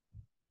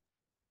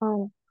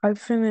 Oh, I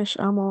finished.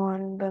 I'm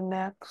on the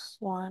next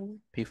one.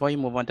 Before you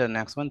move on to the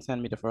next one,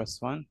 send me the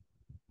first one.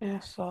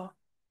 Yes, sir.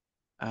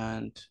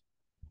 And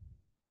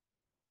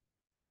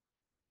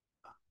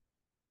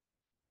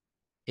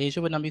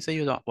Asia, what number you say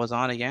you was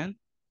on again?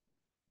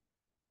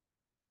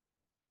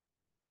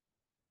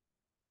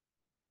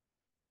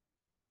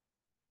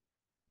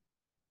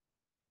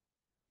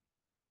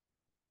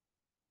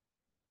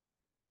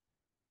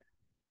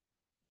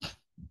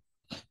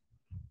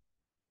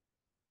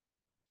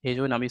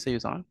 Asia, what number you say you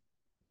was on?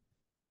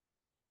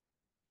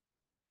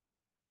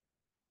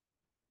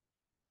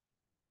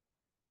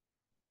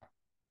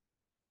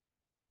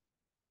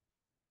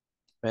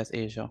 Where's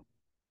Asia?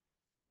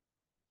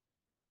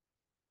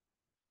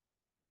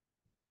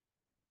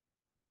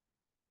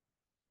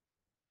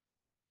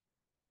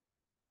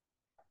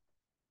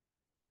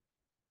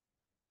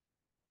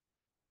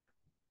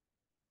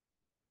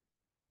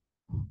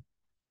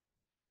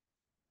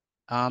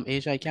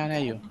 Asia, I can't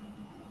hear you.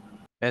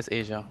 Where's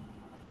Asia?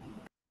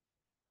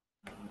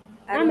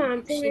 I'm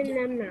answering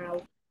them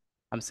now.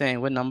 I'm saying,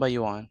 what number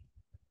you on?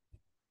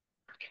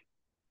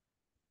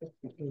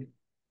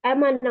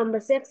 I'm on number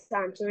 6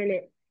 answering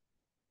it.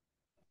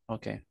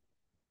 Okay.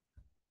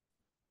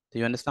 Do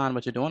you understand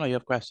what you're doing, or you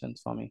have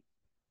questions for me?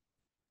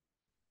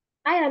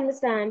 I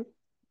understand.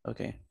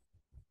 Okay.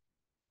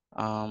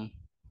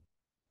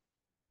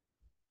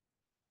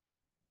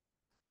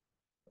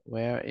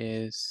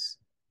 Where's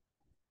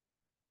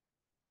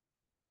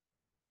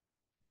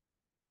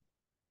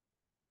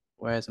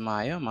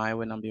Maya? Maya,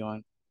 what number you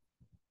on?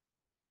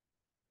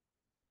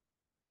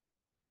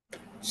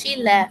 She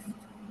left.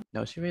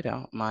 No, she read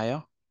out.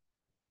 Maya,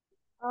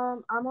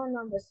 I'm on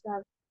number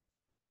 7.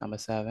 number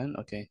 7.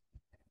 Okay.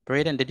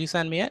 Braden, did you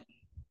send me it?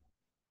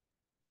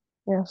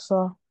 Yes,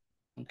 sir.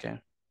 Okay.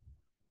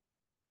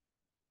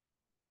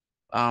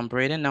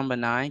 Braden, number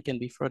 9 can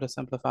be further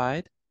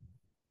simplified.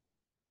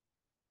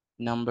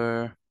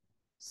 Number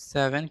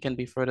 7 can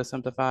be further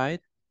simplified.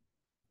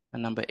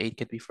 And number 8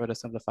 can be further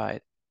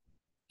simplified.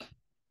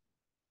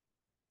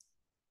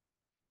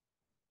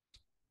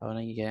 Oh, no,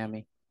 you hear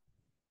me.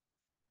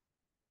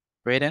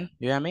 Braden,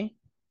 you hear me?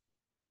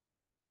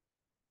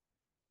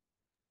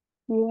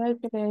 Yeah, I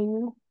can hear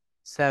you.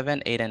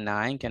 7, 8, and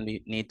 9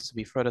 needs to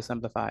be further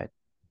simplified.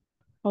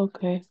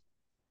 Okay.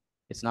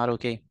 It's not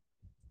okay.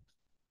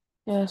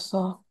 Yes,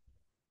 sir.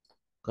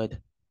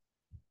 Good.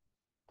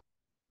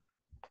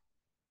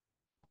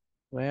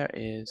 Where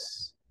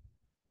is,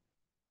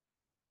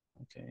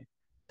 okay.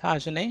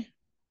 Tajane?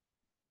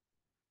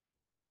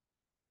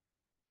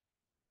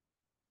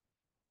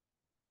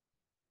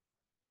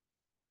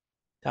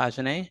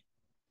 Tajane?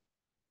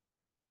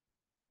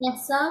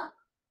 Yes, sir.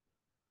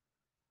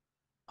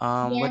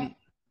 What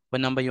Yeah.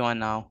 number you on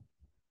now?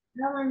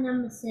 I'm on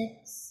number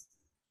 6.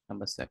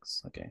 Number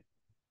 6, okay.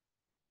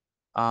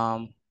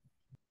 On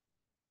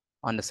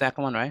the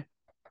second one, right?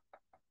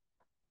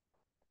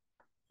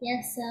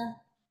 Yes, sir.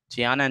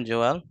 Gianna and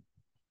Joel?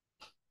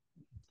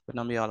 What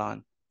number y'all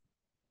on?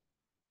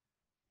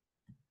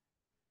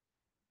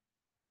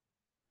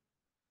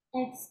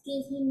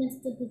 Excuse me,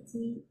 Mr.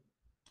 Petit.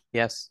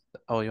 Yes.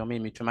 Oh, you want me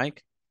to mute your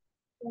mic?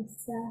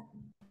 Yes, sir.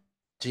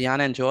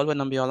 Gianna and Joel, what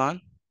number y'all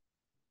on?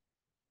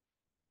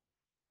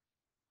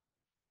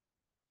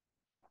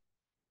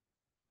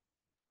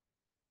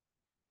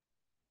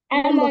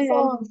 I'm on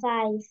number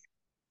 5.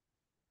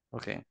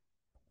 Okay.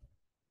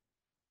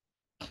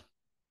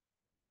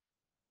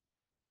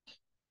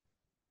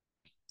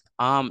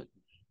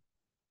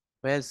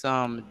 Where's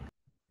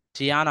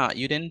Gianna?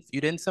 You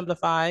didn't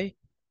simplify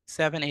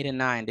 7, 8, and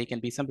 9. They can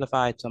be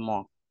simplified some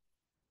more.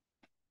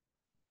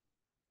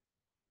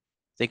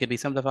 They could be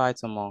simplified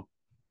some more.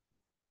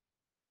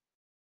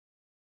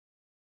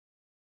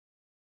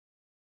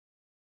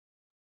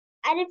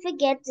 I didn't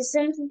forget to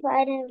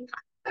simplify them.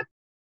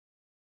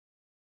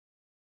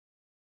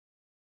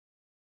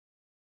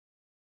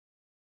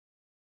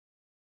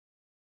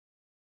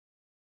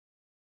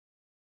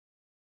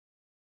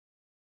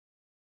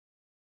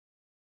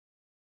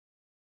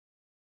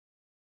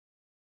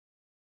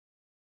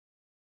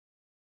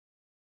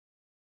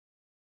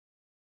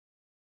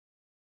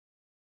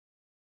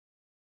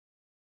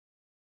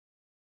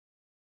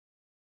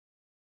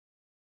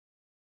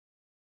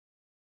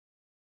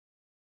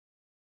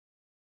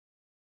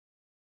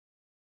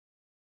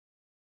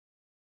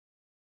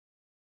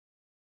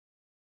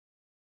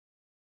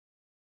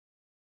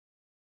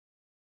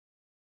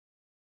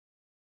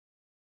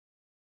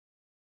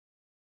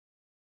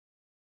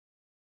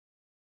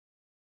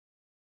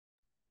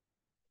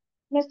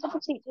 Mr.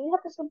 Petit, do you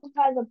have to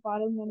simplify the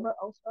bottom number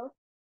also?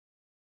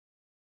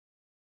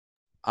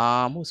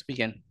 Who's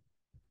speaking?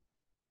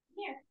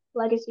 Here.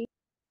 Legacy.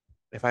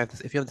 If you have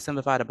to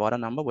simplify the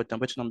bottom number, which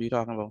number are you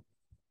talking about?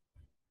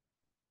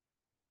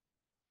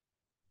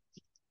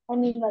 I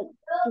mean, like,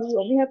 do we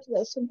only have to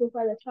like,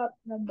 simplify the top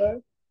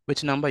number?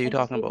 Which number are you And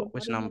just talking leave the about?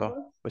 Which bottom number?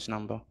 number? Which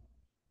number?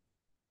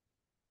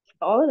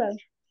 All of them.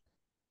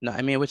 No,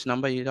 I mean, which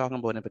number are you talking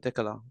about in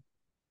particular?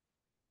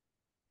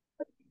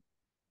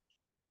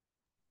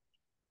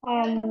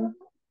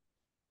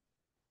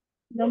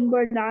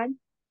 Number 9.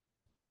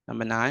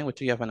 Number 9?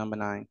 What you have for number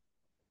 9?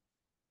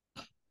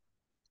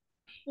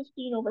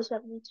 15 over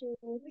 72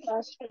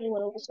 plus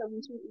 21 over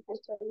 72 equals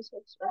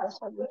 36 over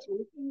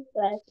 72.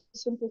 But I have to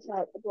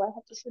simplify it. But do I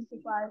have to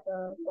simplify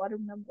the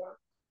bottom number?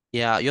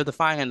 Yeah, you're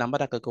defining a number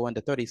that could go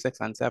into 36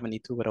 and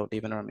 72 without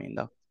leaving a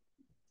remainder.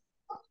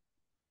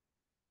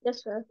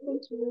 Yes, sir.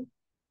 Thank you.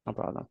 No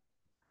problem.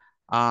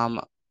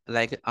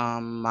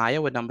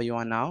 Maya, what number you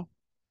on now?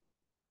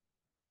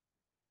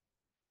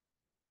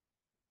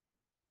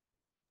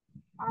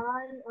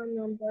 I'm on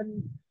number.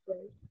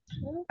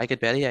 I could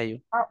barely hear you.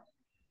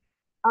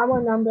 I'm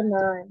on number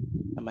 9.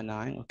 Number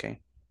 9,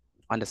 okay.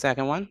 On the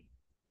second one?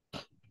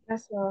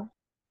 Yes, sir.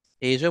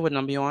 Asia, what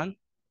number you on?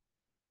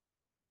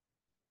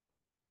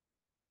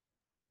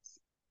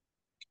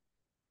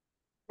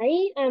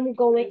 I am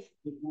going.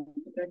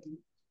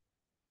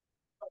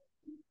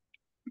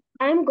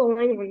 I'm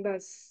going on the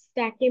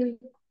second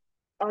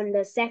on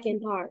the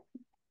second part.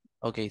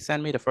 Okay,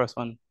 send me the first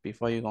one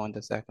before you go on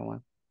the second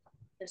one.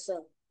 Yes,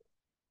 sir.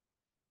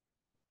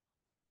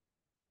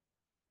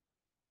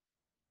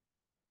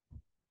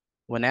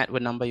 Lynette,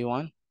 what number you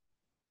on?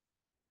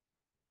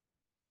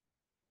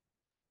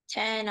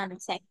 10 on the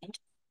second.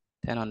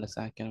 10 on the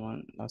second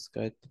one. That's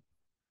good.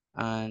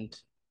 And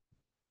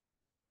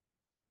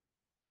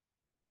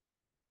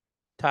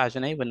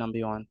Tajane, what number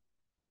you on?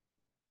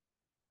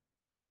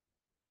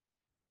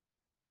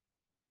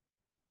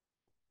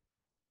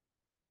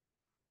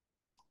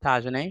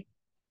 Tajane?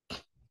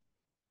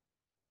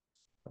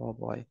 Oh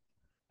boy.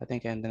 I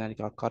think internet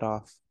got cut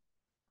off.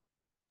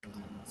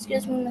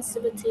 Excuse me,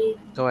 Mr. Petit.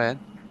 Go ahead.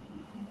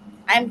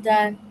 I'm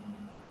done.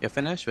 You're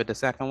finished with the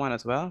second one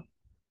as well?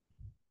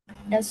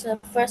 Yes, sir.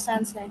 First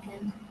and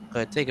second.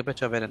 Good. Take a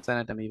picture of it and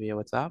send it to me via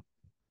WhatsApp.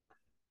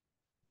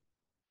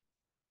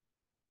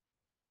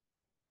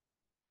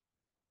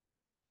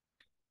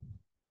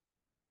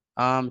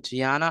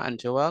 Gianna and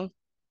Joel.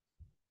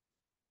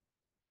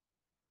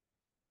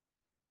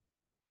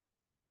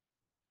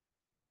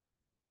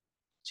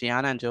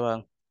 Gianna and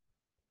Joel.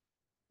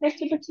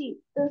 Mr. Petit,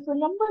 there's a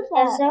number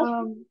Yes, sir.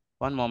 that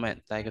One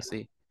moment,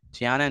 Legacy.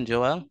 Gianna and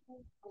Joel.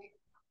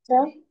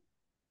 Sir?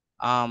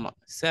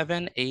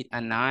 7, 8,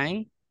 and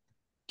 9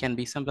 can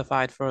be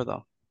simplified further.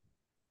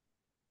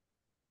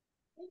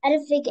 I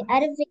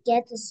didn't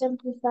forget to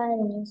simplify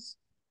this.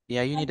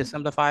 Yeah, you need to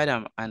simplify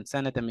them and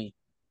send it to me.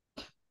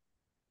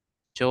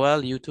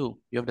 Joel, you too.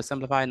 You have to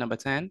simplify number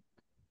 10 and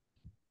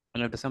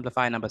you have to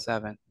simplify number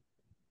 7.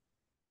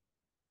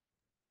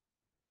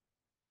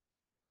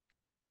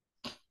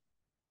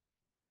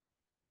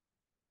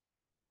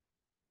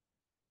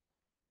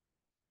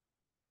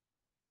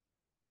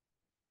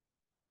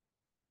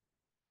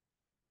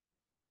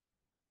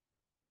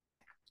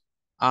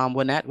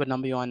 Lynette, what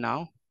number you on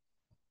now?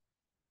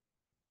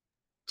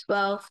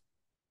 12.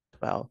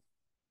 12.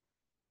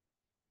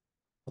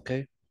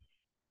 Okay.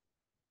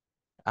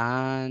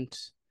 And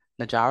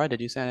Najara,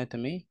 did you send it to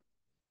me?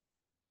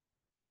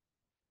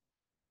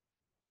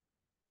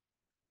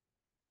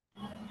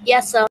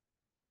 Yes, sir.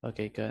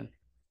 Okay, good.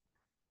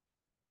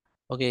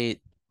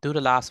 Okay, do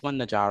the last one,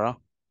 Najara.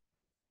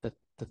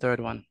 The third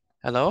one.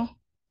 Hello?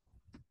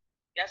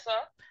 Yes, sir.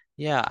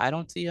 Yeah, I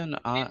don't see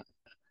I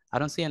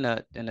don't see in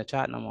the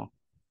chat no more.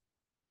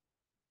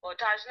 Oh,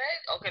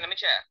 Tajane? Okay, let me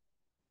check.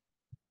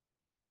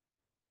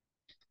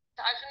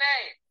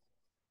 Tajane.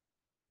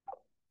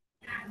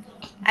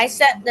 I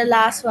sent the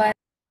last one.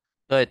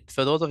 Good.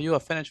 For those of you who are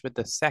finished with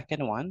the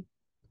second one,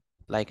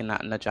 like in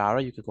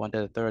Najara, you could go into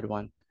the third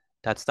one.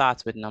 That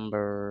starts with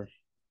number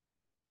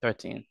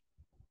 13.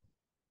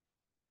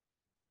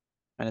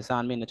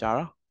 Understand me,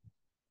 Najara?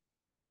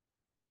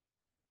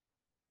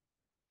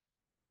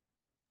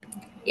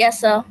 Yes,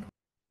 sir.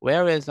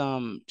 Where is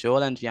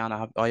Joel and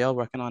Gianna? Are y'all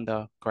working on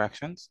the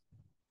corrections?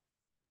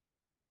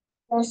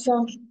 Yes,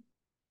 sir.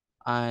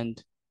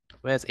 And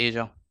where's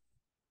Asia?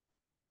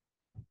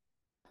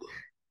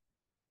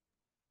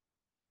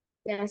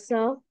 yes,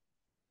 sir.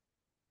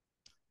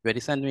 Ready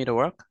to send me to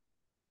work?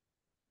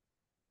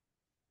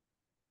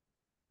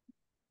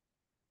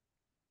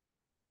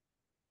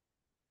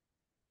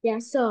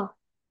 Yes, sir.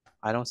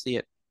 I don't see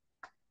it.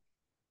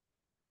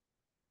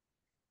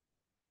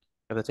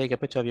 You have to take a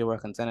picture of your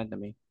work and send it to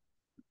me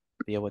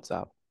via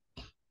WhatsApp.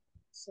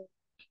 Sir.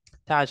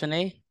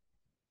 Tajane,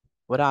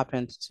 what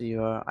happened to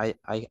your, I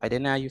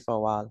didn't hear you for a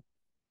while.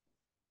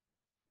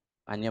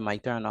 And your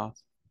mic turned off.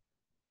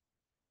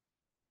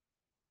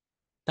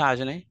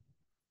 Tajane,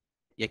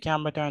 your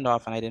camera turned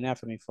off and I didn't hear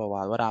from you for a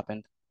while. What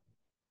happened?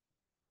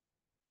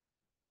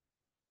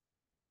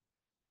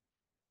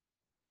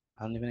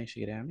 I don't even think she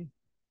could hear me.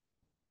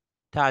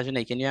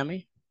 Tajane, can you hear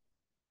me?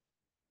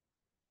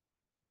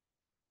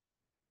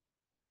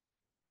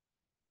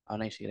 I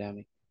don't think she could hear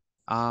me.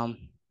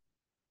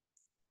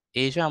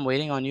 Asia, I'm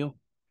waiting on you.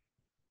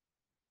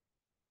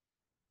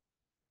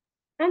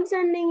 I'm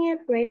sending it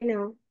right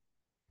now.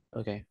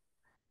 Okay.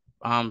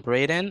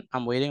 Brayden,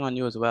 I'm waiting on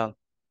you as well.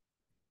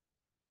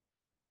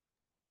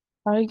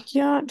 I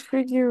can't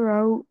figure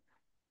out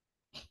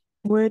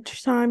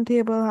which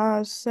timetable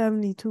has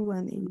 72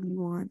 and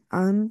 81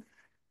 and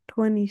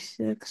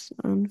 26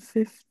 and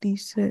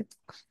 56.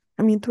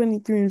 I mean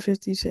 23 and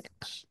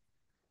 56.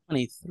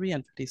 23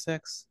 and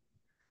 56.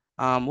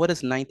 What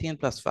is 19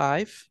 plus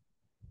 5?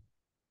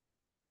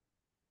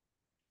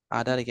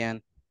 Add that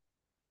again.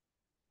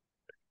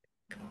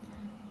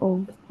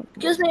 Oh,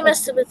 Excuse me,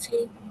 Mr.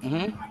 Petit.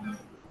 Mm-hmm.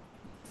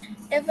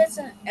 If it's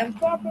an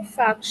improper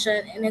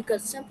fraction and it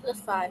could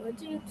simplify, what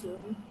do you do?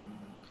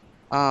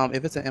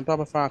 If it's an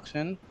improper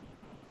fraction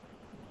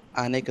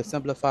and they could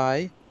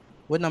simplify,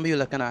 what number you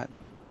looking at?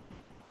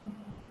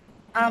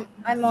 I'm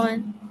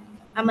on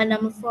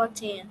number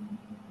 14.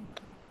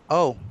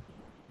 Oh,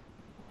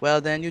 well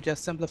then you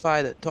just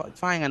simplify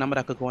find a number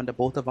that could go into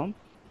both of them.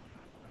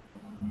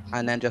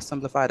 And then just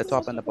simplify the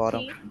top and the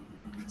bottom.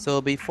 So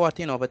it'll be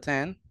 14 over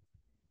 10.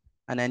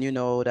 And then you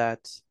know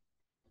that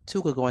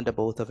 2 could go into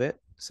both of it.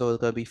 So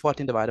it's going to be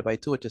 14 divided by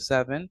 2, which is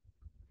 7.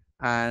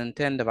 And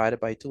 10 divided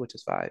by 2, which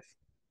is 5.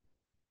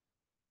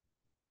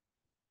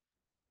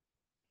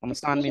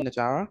 Understand me,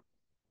 Najara?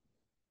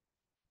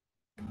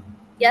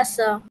 Yes,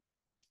 sir.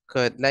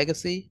 Good.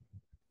 Legacy?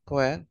 Go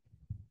ahead.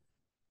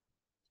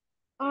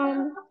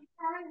 Um,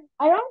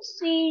 I don't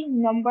see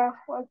number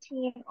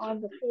 14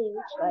 on the page.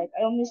 Like,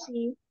 I only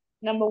see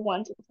number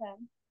 1 to 10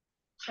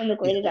 on the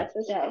graded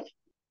exercise.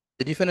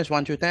 Did you finish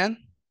 1 through 10?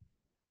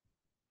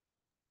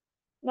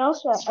 No,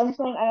 sir. I'm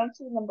saying I don't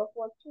see number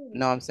 14.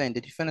 No, I'm saying,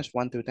 did you finish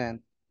 1 through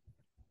 10?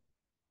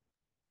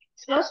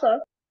 No,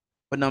 sir.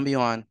 What number you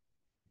on?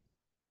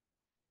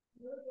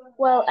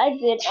 Well, I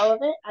did all of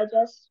it. I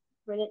just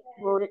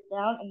wrote it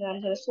down, and then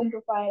I'm gonna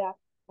simplify it after.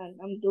 And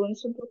I'm doing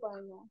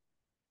simplifying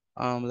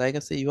now.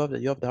 Legacy, you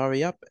have to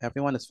hurry up.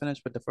 Everyone is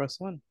finished with the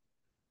first one.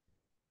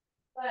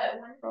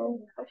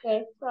 Oh,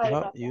 okay. Sorry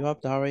about You that.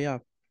 have to hurry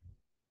up.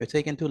 You're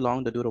taking too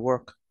long to do the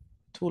work.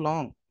 Too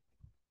long.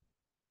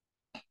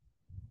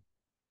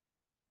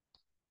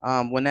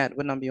 Wynette,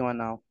 what number you on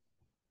now?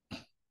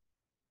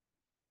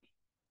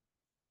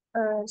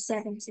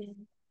 17.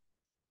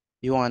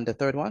 You on the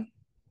third one?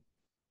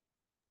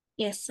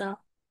 Yes, sir.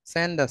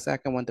 Send the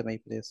second one to me,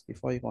 please,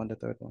 before you go on the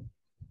third one.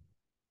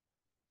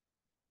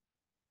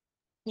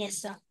 Yes,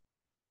 sir.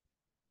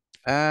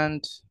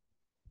 And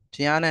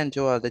Gianna and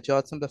Joel, did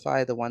y'all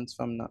simplify the ones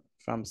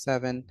from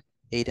 7,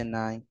 8, and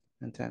 9,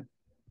 and 10?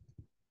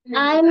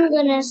 I'm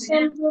gonna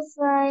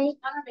simplify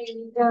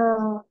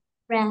the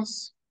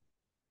rest.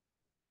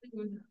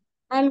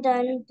 I'm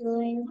done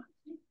doing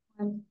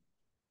one.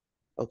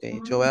 Okay,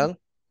 Joel,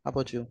 how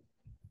about you?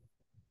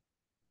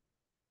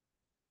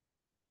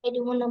 I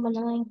do one number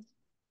 9.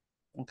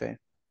 Okay.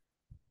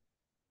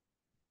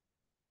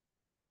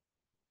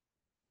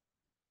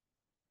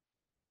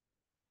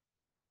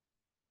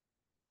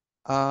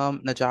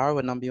 Najara,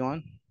 what number you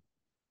on?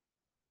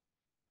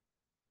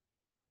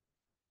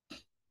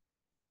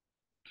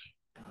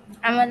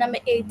 I'm on number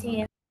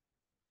 18.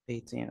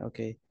 18,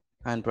 okay.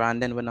 And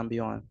Brandon, what number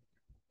you on?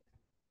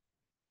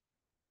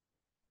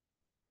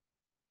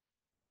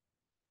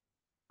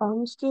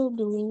 I'm still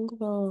doing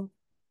the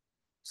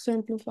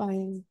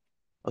simplifying.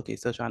 Okay,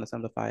 still trying to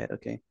simplify it,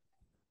 okay.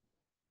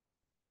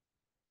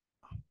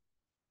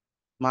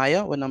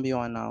 Maya, what number you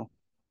on now?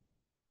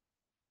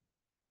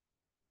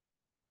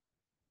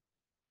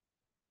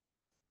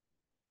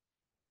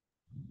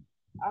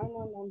 I'm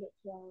on number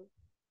 12. You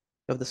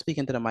have to speak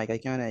into the mic, I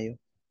can't hear you.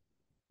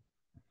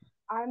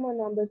 I'm on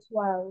number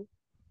 12.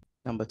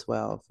 Number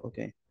 12,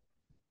 okay.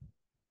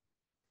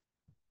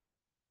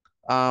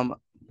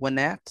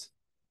 Wynette,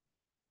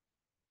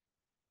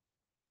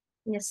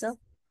 Yes, sir.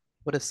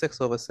 what is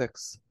 6 over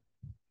 6?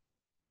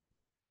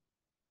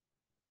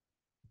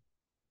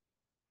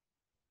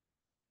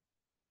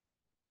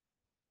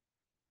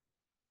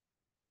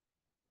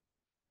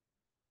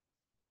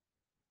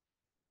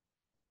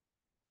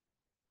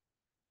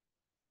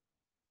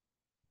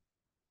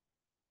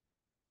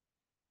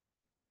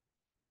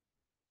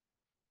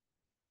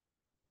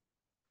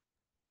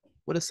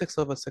 What is 6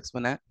 over 6,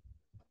 Wynette?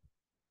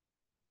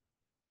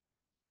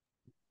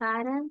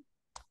 Pardon?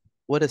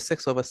 What is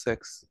 6 over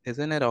 6?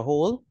 Isn't it a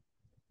whole?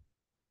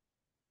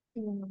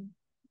 Mm.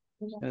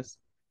 Yes.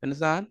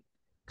 Understand?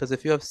 Because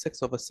if you have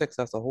 6 over 6,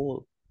 that's a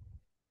whole.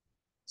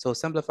 So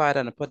simplify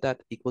that and put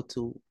that equal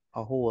to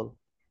a whole,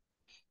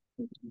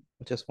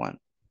 which is 1.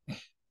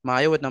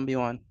 Maya, what number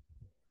you on?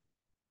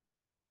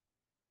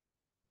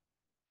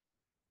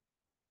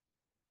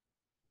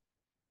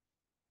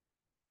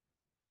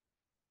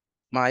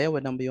 Maya,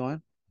 what number you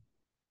on?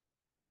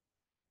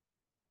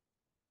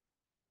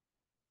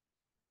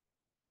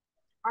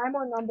 I'm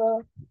on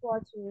number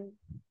 14.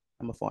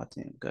 Number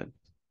 14, good.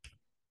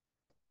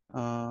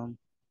 Um,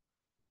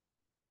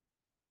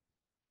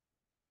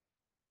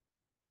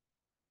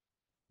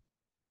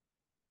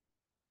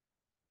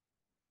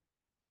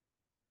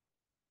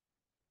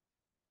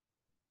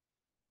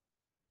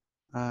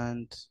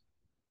 and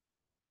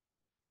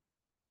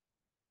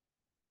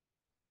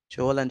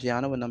Joel and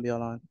Gianna, what number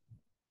y'all on?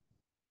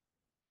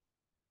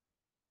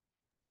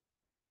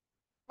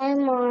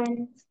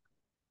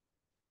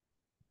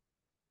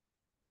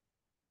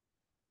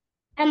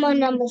 I'm on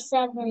number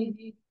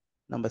 7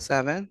 Number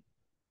 7?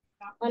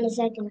 on the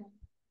second one.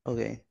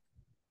 Okay.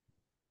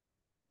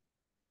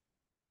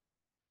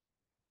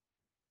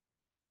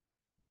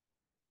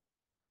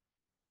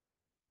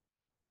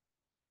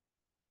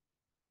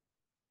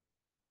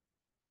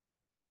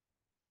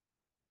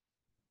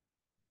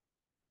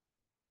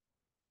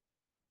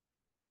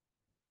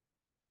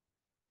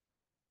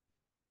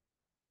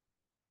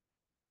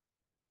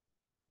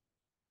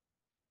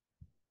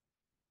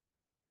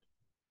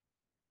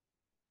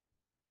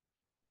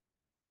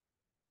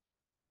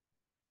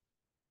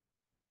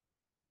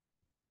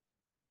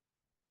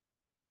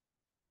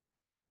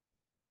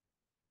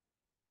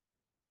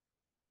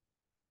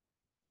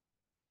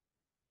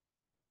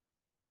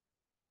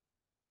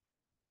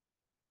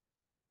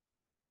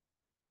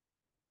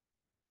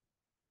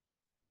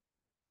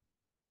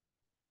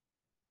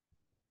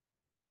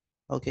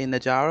 Okay,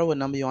 Najara, what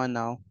number you on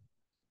now?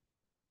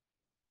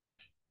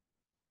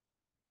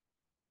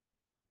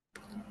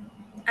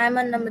 I'm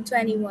on number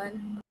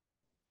 21.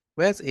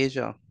 Where's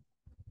Asia?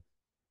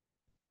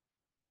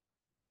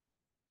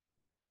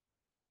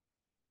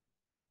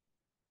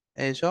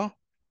 Asia,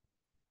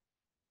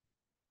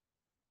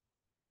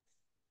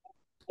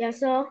 Yes,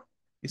 sir.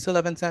 you still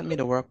haven't sent me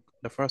the work,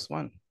 the first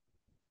one.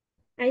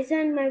 I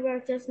sent my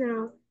work just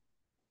now.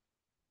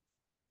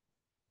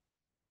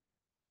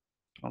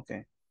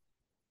 Okay.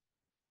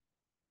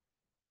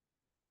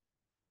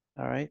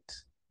 All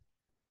right.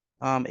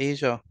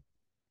 Asia,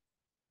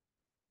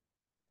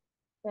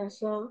 Yes,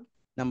 sir.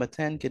 number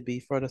 10 could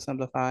be further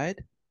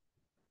simplified.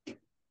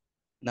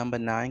 Number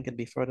 9 could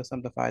be further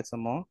simplified some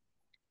more.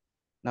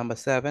 Number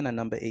 7 and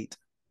number 8.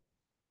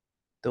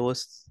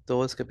 Those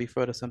could be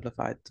further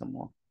simplified some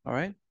more. All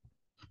right.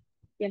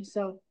 Yes,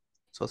 sir.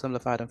 So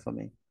simplify them for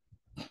me.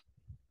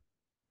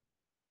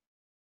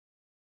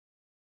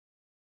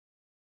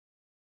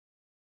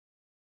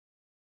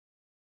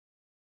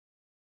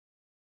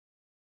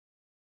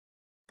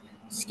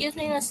 Excuse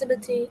me, Mr.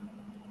 Batty.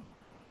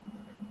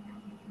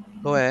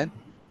 Go ahead.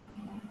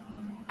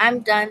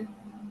 I'm done.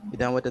 You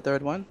done with the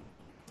third one?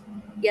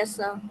 Yes,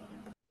 sir.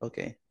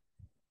 Okay.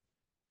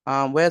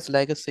 Where's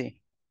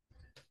legacy?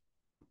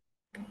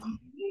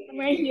 I'm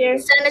right here.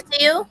 Send it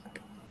to you?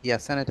 Yeah,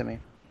 send it to me.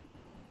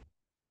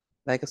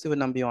 Legacy, what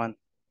number you on?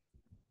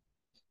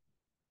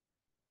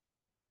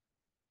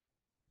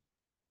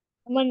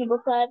 I'm on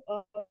number 5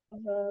 of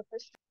the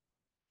first.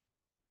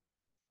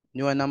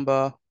 You are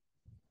number.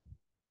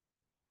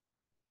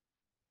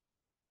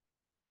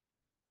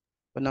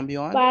 What number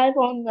you on? 5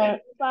 on the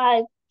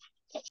 5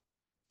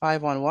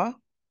 5 on what?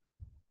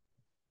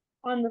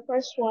 on the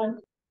first one.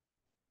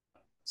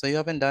 So you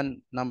haven't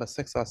done number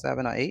 6 or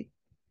 7 or 8?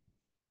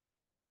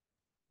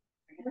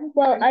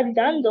 Well, I've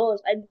done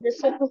those. I'm just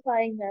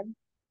simplifying them.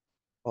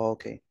 Oh,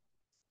 okay.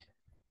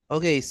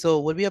 Okay, so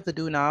what we have to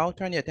do now,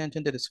 turn your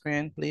attention to the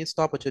screen. Please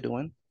stop what you're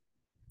doing.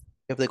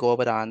 You have to go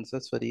over the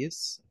answers for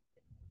these.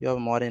 You have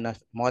more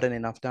than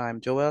enough time.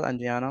 Joel and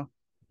Gianna,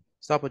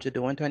 stop what you're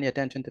doing. Turn your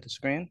attention to the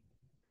screen.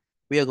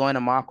 We are going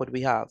to mark what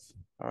we have.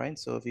 All right.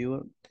 So if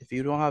you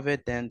don't have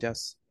it, then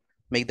just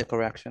make the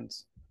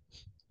corrections.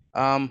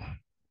 I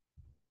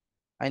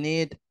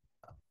need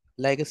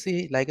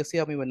legacy. Legacy,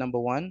 help me with number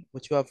 1.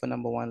 What you have for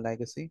number 1,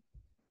 legacy?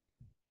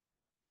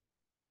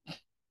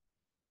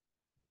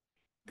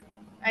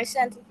 I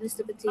sent it,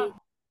 Mr. Batty.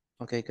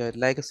 Okay, good.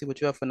 Legacy,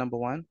 what you have for number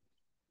 1?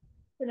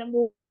 For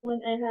number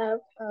 1, I have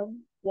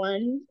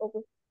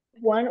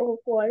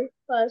 1/4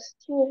 plus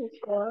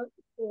 2/4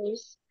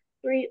 equals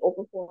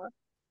 3/4.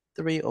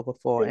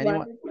 3/4.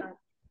 Anyone?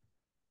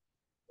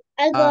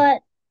 I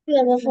got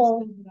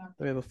 3/4.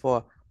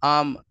 3/4.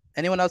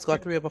 Anyone else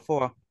got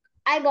 3/4?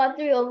 I got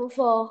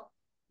 3/4.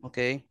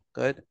 Okay,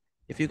 good.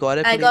 If you got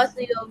it, I got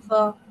please.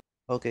 3/4.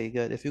 Okay,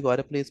 good. If you got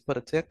it, please put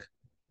a tick.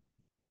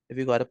 If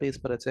you got it, please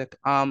put a tick.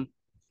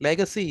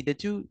 Legacy,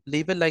 did you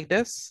leave it like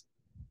this?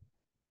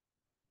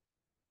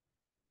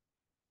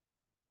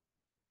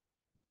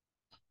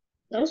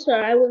 No,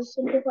 sir, I was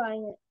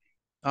simplifying it.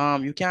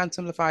 You can't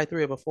simplify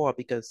 3/4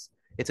 because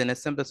it's in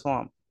its simplest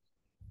form.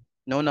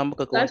 No number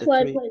could go That's into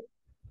why 3.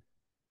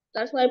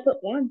 that's why I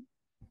put 1.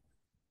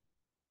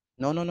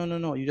 No.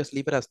 You just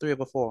leave it as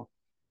 3/4.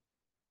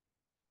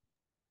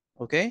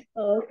 Okay?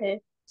 Oh,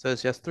 okay. So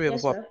it's just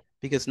Yes, 3/4 sir.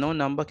 because no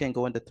number can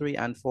go into 3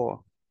 and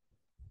 4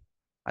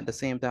 at the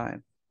same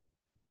time.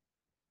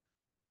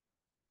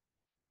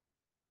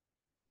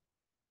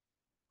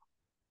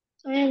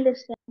 I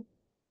understand.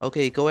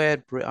 Okay, go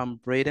ahead,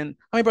 Braden.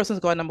 How many persons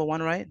got number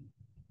 1 right?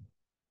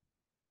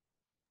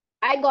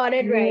 I got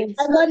it right. Yes.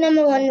 I got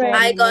number 1 right.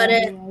 I got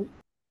it. Right.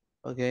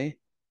 Okay,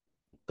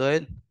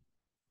 good.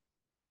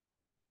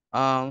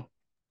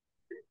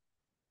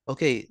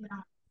 Okay.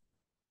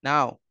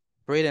 Now,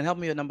 Braden, help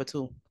me with number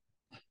 2.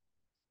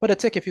 Put a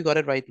tick if you got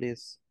it right,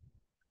 please.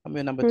 Help me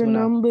with number For 2 now.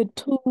 number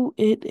 2,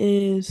 it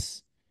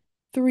is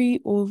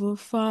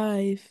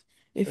 3/5.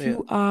 If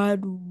you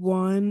add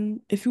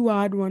 1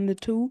 to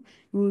 2,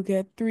 you will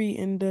get 3,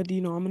 and the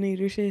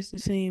denominator stays the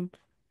same.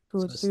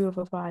 So it's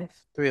 3/5.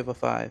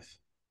 3/5.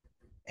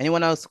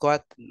 Anyone else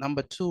got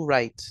number 2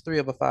 right?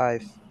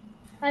 3/5.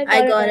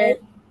 I got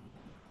it.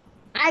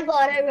 I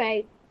got it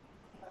right.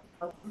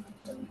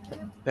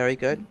 Very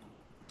good.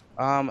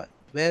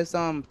 Where's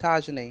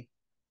Tajani?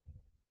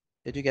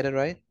 Did you get it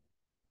right?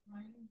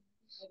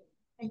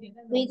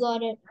 We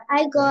got it.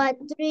 I got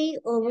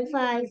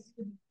 3/5.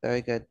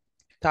 Very good.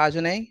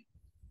 Tajani?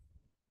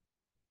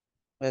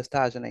 Where's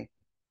Tajani?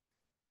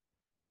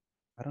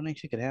 I don't think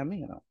she could hear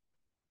me, I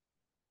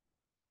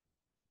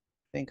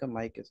think her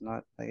mic is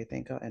not, I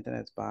think her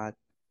internet's bad,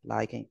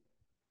 lagging.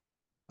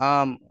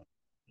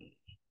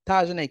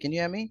 Tajani, can you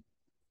hear me?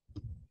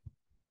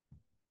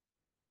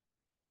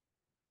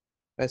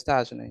 Where's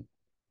Tajani?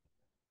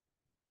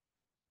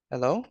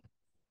 Hello?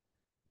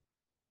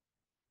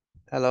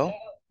 Hello?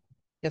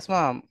 Yes,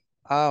 ma'am.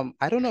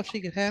 I don't know if she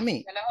could hear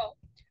me. Hello?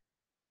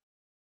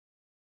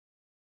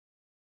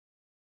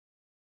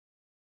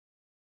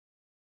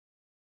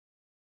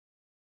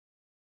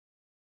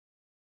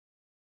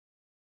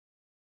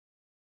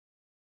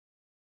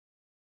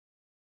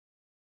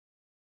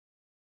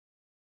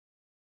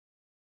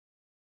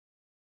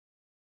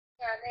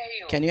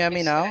 Can you hear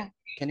me now?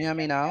 Can you hear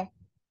me now?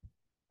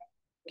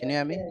 Can you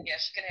hear me?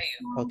 Yes, can hear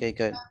you. Okay,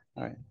 good.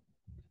 All right.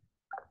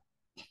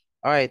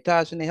 All right,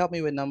 Tajani, help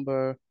me with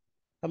number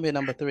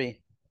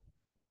 3.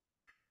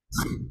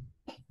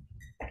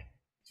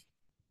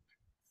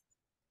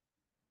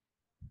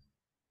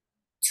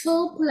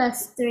 2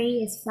 plus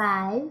 3 is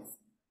 5.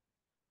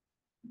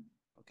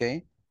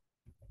 Okay.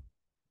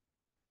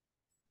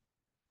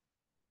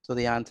 So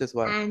the answer is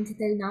what? And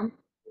the number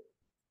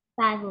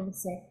 5 over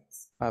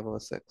 6. 5 over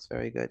 6.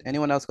 Very good.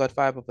 Anyone else got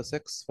 5 over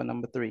 6 for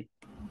number 3?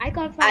 I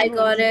got I 5 over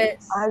got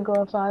it. 6. I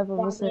got 5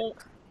 over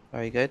 6.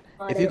 Very good.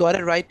 Got If you it. got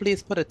it right,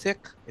 please put a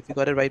tick. If you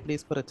got it right,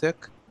 please put a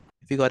tick.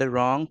 If you got it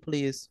wrong,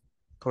 please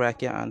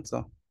correct your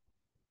answer.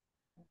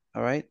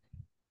 All right.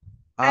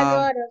 I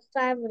got a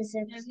 5 over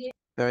 6.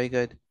 Very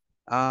good.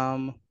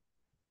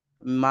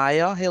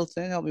 Maya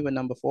Hilton, help me with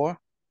number 4.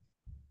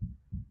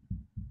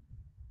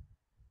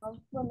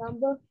 For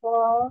number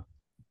 4,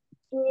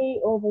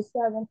 3 over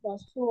 7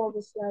 plus 2 over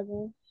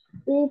 7.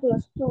 3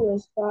 plus 2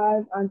 is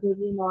 5, and the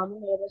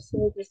denominator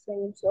stays the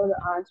same, so the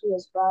answer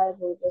is 5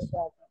 over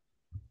 7.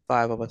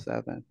 5 over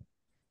 7.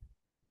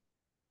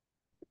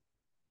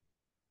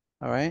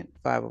 All right,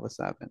 5 over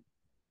 7.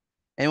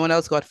 Anyone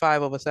else got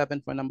 5 over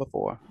 7 for number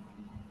 4?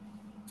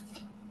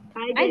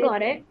 I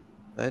got it.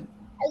 Good.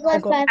 I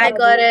got 5 I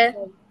got it.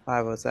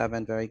 5 over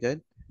 7, very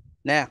good.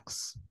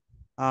 Next,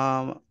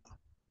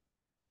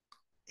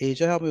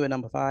 Asia, help me with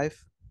number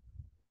 5.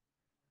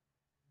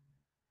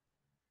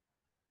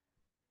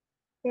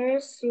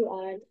 First, you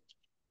add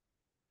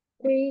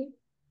 3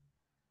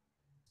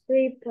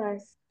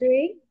 plus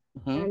 3,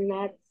 and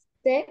that's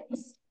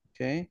 6.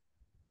 Okay.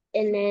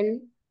 And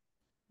then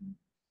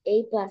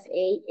 8 plus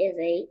 8 is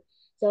 8.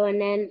 So,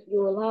 and then you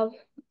will have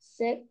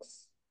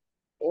 6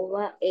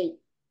 over 8.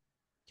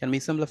 Can we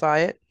simplify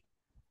it?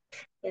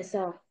 Yes,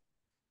 sir.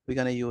 We're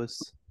gonna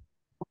use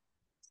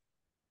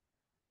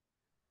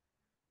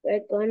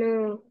We're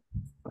gonna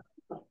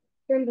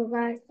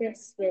simplify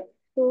 6 with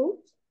 2.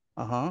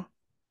 uh-huh.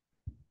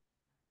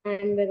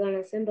 And we're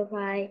gonna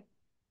simplify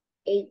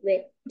 8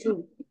 with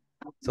 2.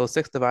 So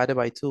 6 divided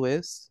by 2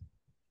 is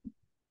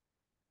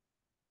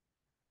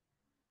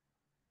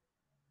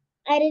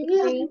I did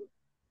 3.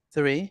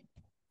 3.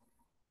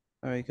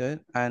 Very good.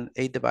 And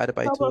 8 divided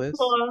by 2 is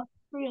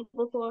 3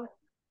 over 4.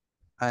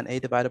 and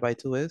 8 divided by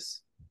 2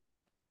 is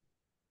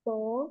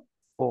 4.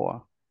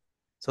 4.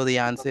 So the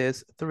answer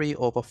is 3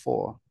 over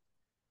 4.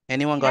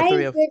 Anyone got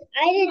 3 of I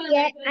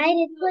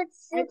did put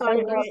 6 I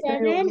over got 3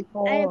 7.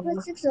 over I did 4.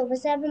 put 6 over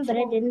 7, but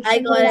I didn't I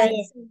got simplify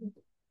it. it.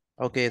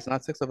 Okay, it's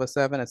not 6 over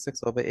 7, it's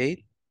 6 over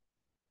 8.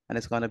 And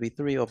it's gonna be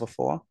 3 over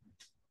 4.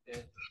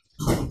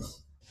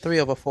 3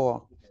 over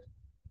 4.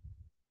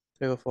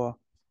 3 over 4.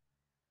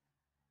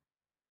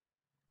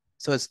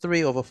 So it's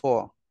 3 over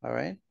 4. All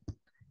right.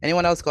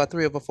 Anyone else got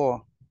 3 over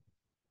 4?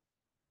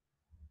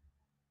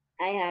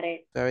 I had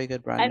it. Very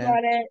good, Brandon.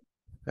 it.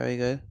 Very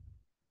good.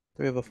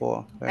 3 over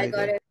 4. I Very got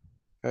good. it.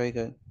 Very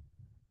good.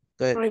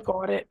 Good. I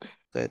got it.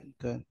 Good.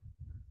 Good.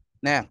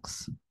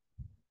 Next,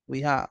 we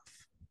have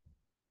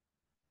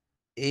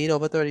 8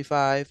 over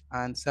 35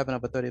 and 7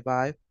 over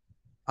 35.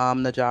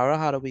 Najara,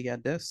 how do we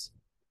get this?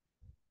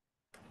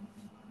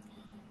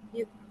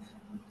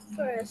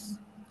 First,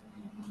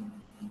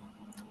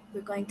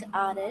 we're going to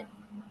add it.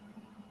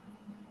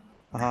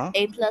 Uh-huh.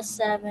 8 plus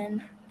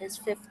 7 is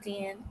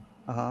 15.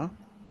 Uh-huh.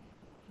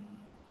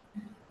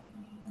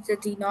 The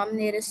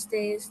denominator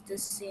stays the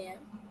same.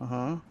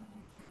 Uh-huh.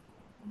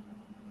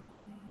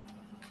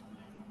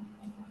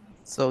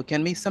 So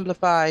can we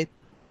simplify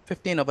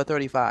 15 over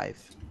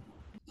 35?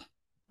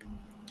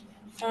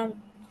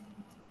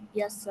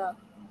 Yes, sir.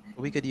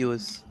 We could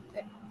use,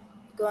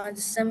 Going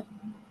to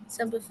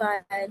simplify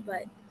it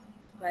by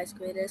its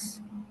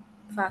greatest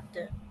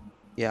factor.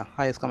 yeah,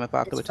 highest common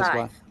factor, It's which is 5.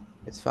 what?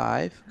 It's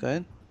 5.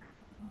 Good.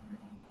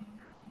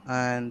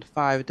 And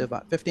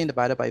 15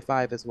 divided by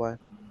 5 is what?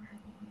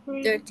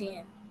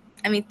 13.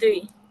 I mean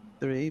 3.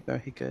 3.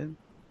 Very good.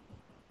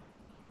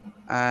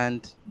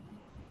 And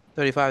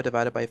 35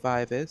 divided by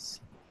 5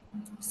 is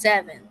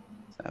 7.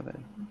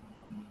 7.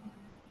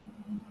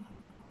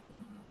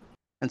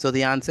 And so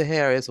the answer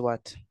here is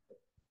what?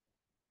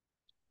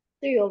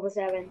 3 over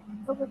 7.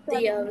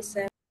 3 over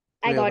 7.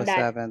 3 I got over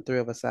that. 7. 3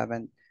 over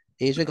 7.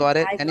 Asia got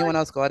it. I got Anyone it.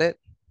 else got it?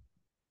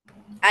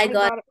 I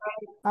got it.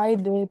 I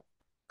did.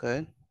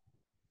 Good.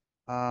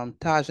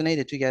 Tajane,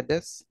 did you get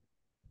this?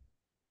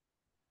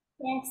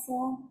 Yes,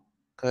 sir.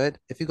 Good.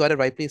 If you got it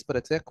right, please put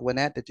a tick.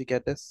 Wynette, did you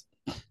get this?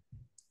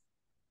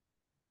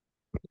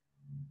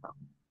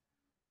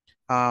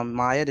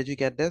 Maya, did you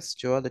get this?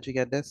 Joel, did you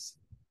get this?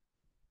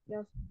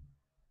 Yes.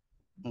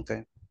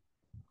 Okay.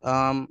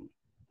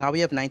 Now we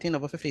have 19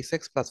 over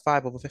 56 plus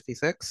 5 over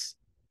 56.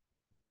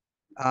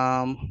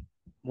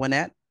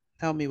 Wynette,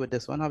 help me with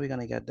this one. How are we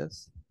gonna get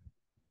this?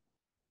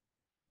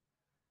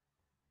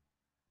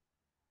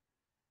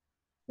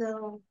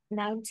 So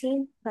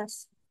 19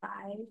 plus 5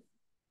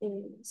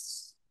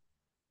 is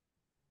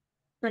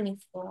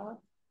 24.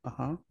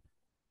 Uh-huh.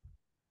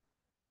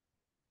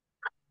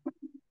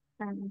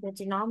 And the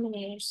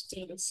denominator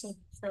stays the same.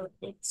 So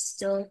it's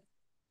still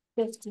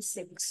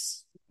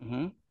 56.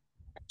 Mm-hmm.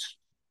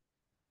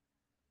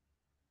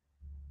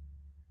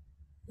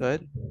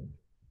 Good.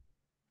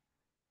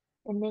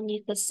 And then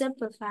you could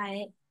simplify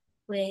it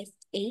with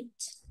 8.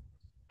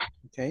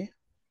 Okay.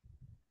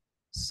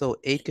 So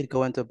 8 could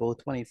go into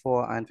both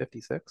 24 and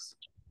 56.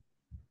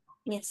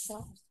 Yes, sir.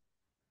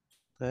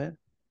 Good.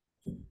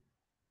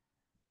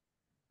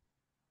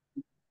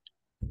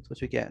 That's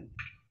what you get.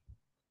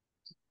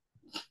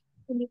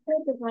 24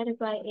 divided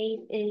by 8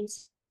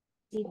 is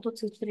equal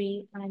to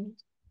 3, and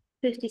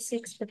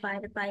 56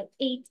 divided by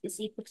 8 is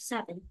equal to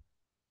 7.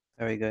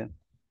 Very good.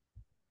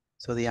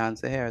 So the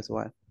answer here is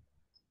what?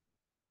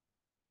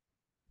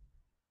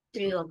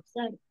 3 over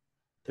 7.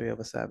 3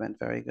 over 7.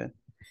 Very good.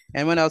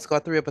 Anyone else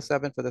got 3 over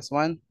 7 for this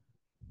one?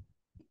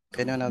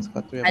 Anyone else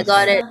got 3 over I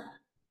got 7? it.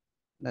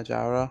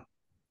 Najara?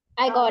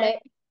 I got it.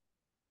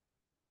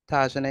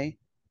 Tajane?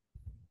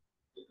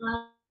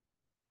 Got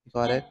You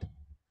got it. it?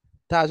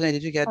 Tajane,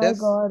 did you get I this?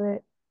 got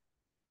it.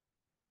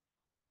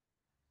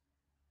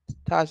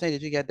 Tajane,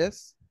 did you get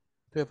this?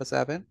 3 over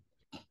 7?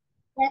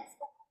 Yes.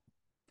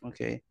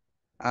 Okay.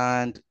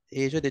 And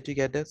Asia, did you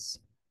get this?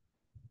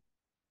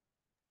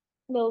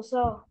 No,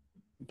 sir.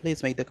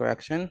 Please make the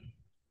correction.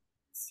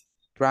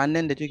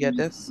 Brandon, did you get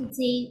this?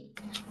 See,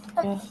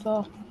 Yes,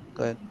 sir.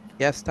 Good.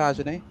 Yes,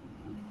 Tajane?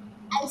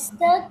 I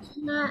still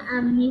cannot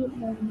unmute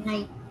my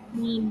mic.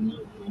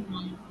 Mute my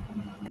mic.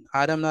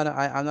 Adam,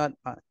 I'm not,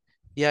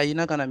 yeah, you're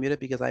not gonna mute it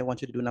because I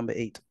want you to do number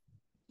 8.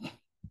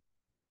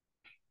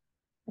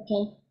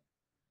 Okay.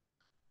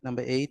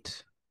 Number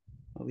 8,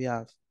 what we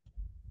have?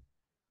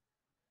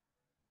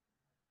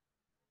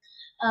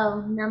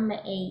 Oh, number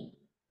 8.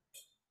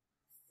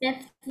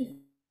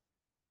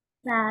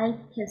 55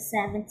 plus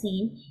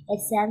 17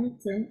 is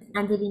 72,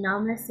 and the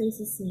denominator stays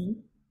the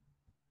same.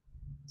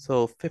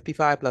 So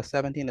 55 plus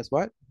 17 is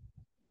what?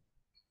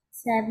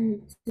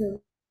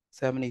 72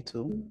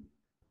 72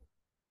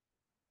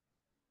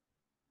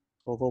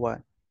 over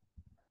what?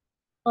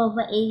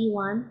 over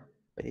 81.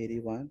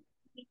 81.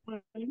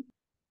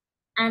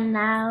 And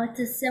now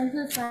to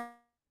simplify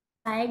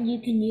it,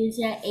 you can use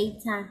your 8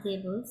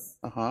 timetables.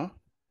 Uh-huh.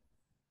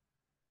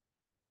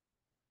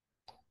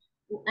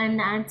 And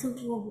the answer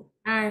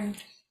and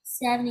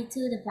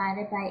 72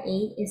 divided by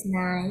 8 is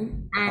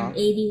 9, and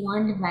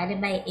 81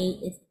 divided by 8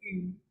 is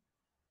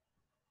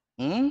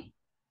 10.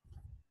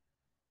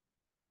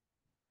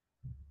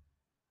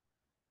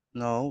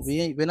 No,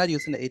 we're not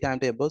using the 8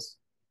 timetables.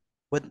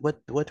 What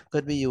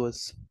could we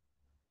use?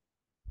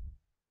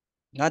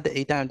 Not the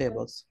 8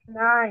 timetables.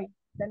 9.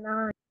 The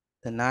 9.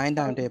 The 9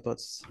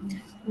 timetables.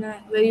 No,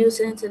 we're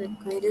using it to the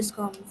greatest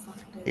common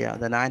factor. Yeah,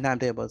 the 9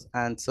 timetables.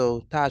 And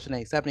so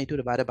Tajane, 72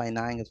 divided by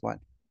 9 is what?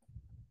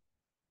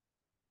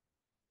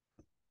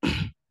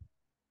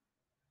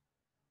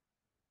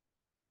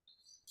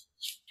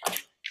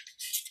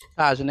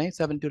 Tajane,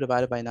 72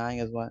 divided by 9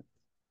 is what?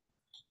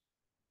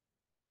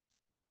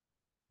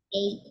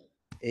 8.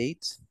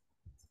 8.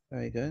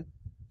 Very good.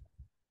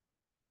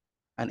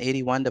 And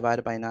 81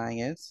 divided by 9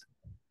 is?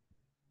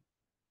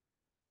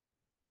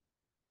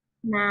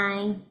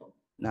 9.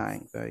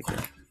 9. Very good.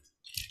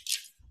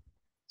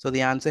 So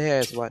the answer here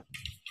is what?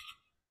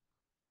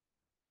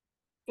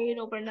 8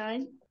 over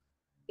 9.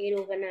 8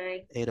 over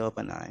 9. 8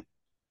 over 9.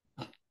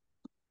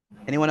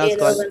 Anyone else 8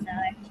 got? over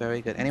 9.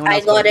 Very good. Anyone I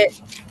else got got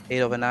it.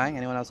 8 over 9?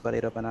 Anyone else got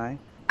 8 over 9?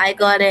 I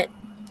got it.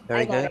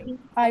 Very I got good. it.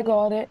 I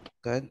got it.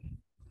 Good.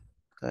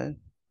 Good.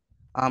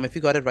 If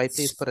you got it right,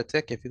 please put a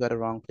tick. If you got it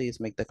wrong, please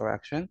make the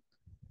correction.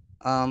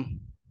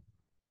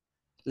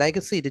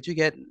 Legacy, did you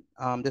get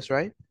this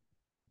right?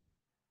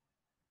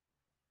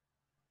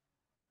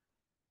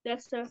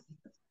 Yes, sir.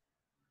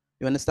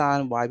 You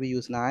understand why we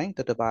use 9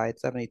 to divide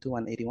 72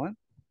 and 81?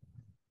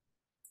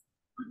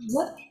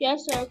 What?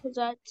 Yes, sir, because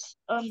that's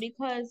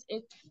because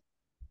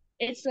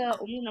it's the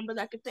only number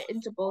that can fit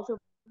into both of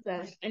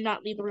them and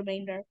not leave a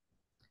remainder.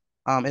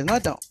 It's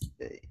not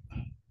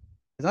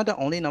the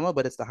only number,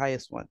 but it's the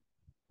highest one.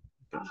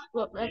 Okay.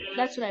 Well,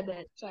 that's what I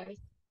meant. Sorry.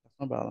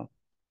 No problem.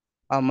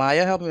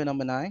 Maya, help me with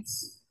number 9.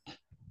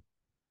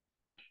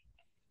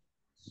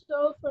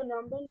 So for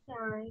number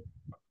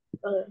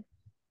 9,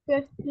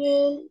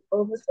 15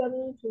 over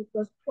 72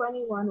 plus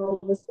 21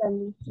 over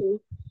 72.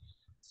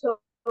 So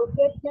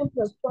 15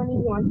 plus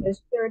 21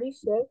 is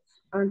 36,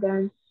 and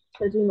then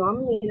the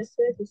denominator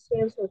stays the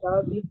same, so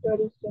that would be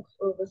 36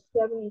 over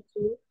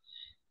 72.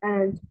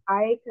 And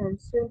I can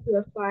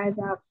simplify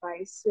that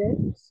by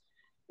 6.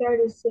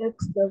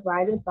 36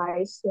 divided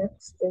by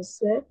 6 is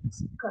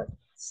 6, because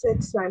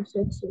 6 times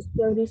 6 is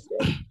 36.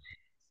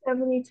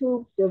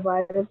 72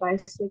 divided by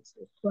 6 is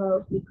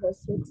 12, because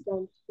 6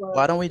 times 12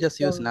 Why don't we is just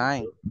use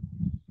 72.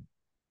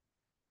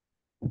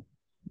 9?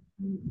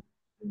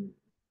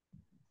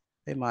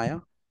 Hey, Maya.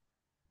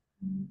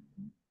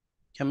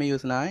 Can we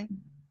use 9?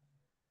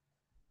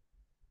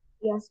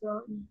 Yes,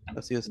 sir.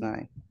 Let's use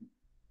 9.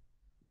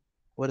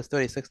 What is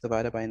 36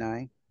 divided by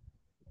 9?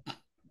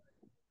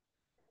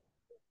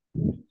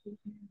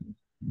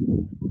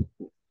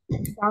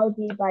 That would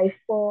be by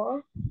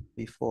 4.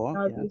 Before,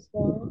 That would yeah. be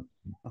 4.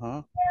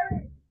 Uh-huh.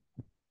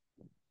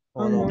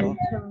 all over.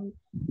 Times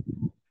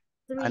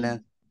 3.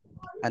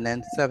 And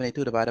then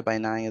 72 divided by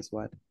 9 is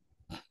what?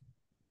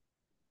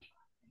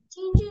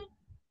 Change it.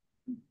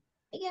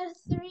 I got a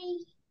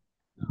 3.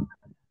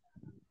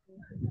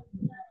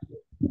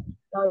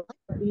 That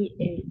would be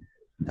 8.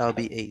 That would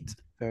be 8.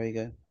 Very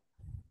good.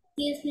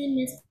 Excuse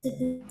me,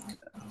 Mr.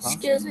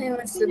 Excuse me,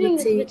 Mr. Excuse me,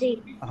 Miss Petit.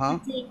 Petite. Uh-huh.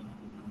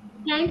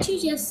 Can't you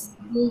just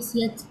use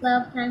your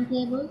 12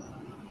 timetables?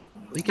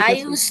 We could I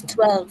just use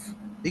 12.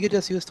 we could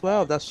just use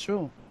 12. That's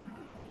true.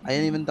 I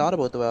didn't even thought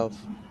about 12.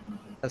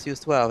 Let's use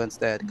 12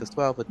 instead, because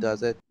 12 would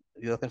does it.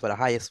 If you're looking for the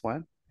highest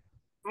one,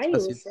 I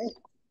let's use use 6.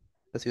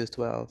 let's use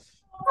 12.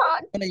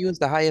 I'm gonna use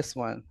the highest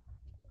one.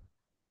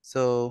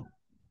 So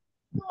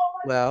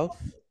 12.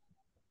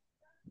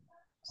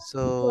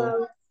 So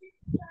 12.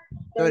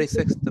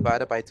 36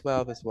 divided by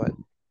 12 is what?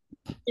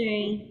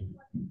 3.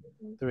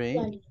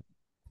 3.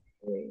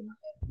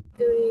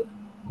 3.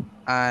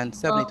 And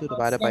 72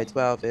 divided by 6.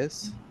 12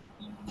 is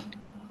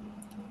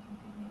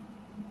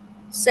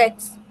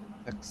 6.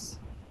 6.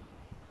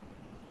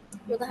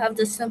 We'll have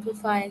to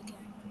simplify again.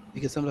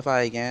 We can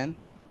simplify again.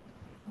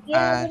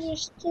 Yeah, but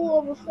it's 2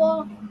 over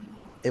 4.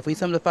 If we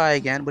simplify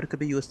again, what it could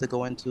be used to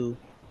go into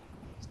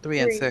 3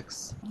 and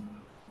 6?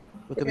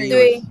 What could be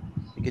 3. used?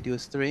 We could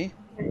use 3.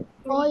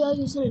 Oh, you're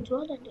using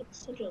 12 and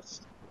it's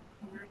just.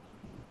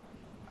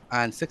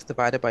 And 6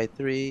 divided by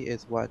 3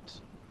 is what?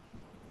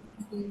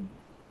 2.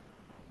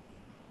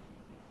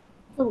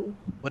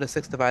 What is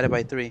 6 divided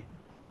by 3?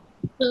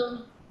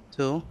 2.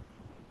 2.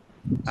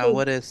 And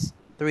what is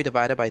 3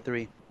 divided by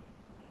 3?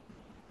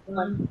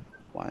 1.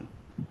 1.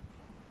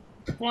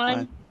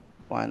 1.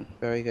 1.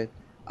 Very good.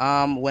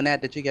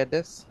 Wynette, did you get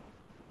this?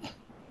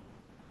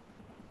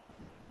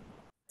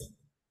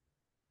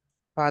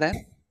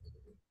 Pardon?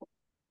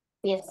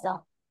 Yes, sir.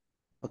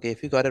 Okay,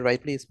 if you got it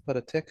right, please put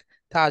a tick.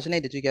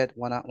 Tajane, did you get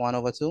 1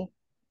 over 2?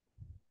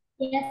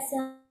 Yes,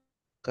 sir.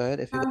 Good.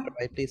 If you got it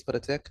right, please put a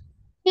tick.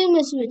 Hey,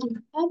 Miss Whitty,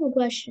 I have a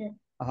question.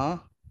 Uh-huh.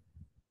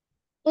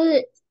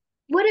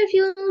 What if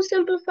you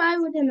simplify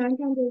with the 9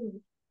 times?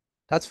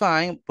 That's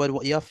fine, but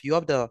your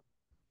final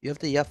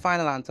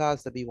answer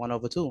has to be 1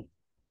 over 2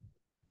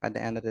 at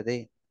the end of the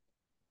day.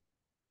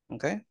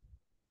 Okay?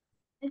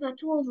 I got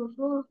 2 over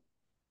 4.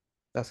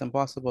 That's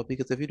impossible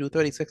because if you do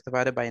 36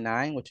 divided by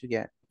 9, what you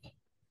get?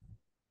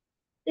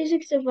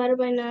 36 divided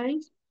by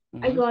 9.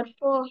 I got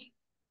 4.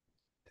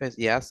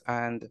 Yes,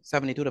 and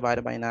 72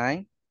 divided by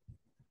 9.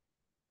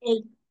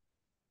 8.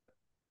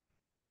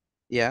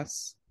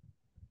 Yes.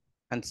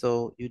 And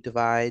so you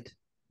divide,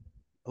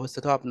 what's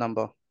the top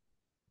number?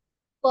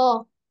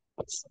 4.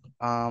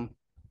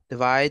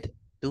 Divide,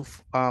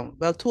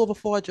 well, 2 over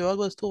 4, Joel,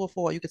 was 2 over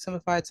 4. You can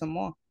simplify it some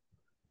more.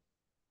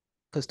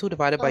 Because 2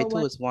 divided by 2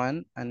 is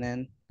 1, and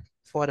then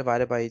 4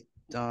 divided by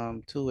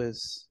 2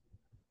 is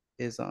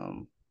 2.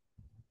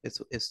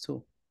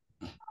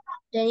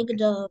 Then you could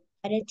divide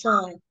it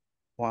to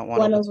 1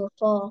 1 over 2. over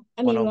 4.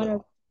 I 1 mean,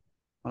 over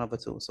 1 over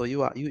 2. So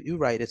you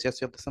right. It's just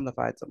you have to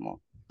simplify it some more.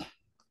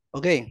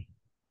 Okay.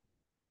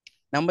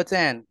 Number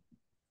 10.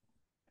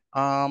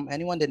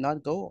 Anyone did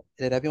not go?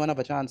 Did everyone have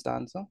a chance to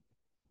answer?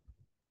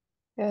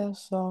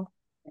 Yes, sir.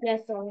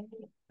 Yes, sir.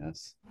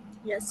 Yes.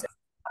 Yes,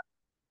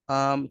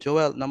 sir.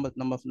 Joel, number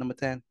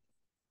 10.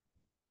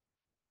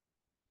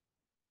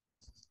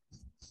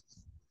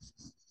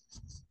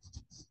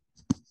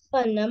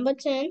 For number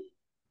 10,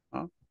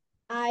 Huh?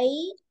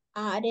 I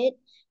added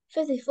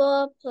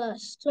 54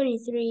 plus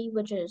 23,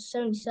 which is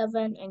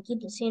 77, and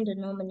keep the same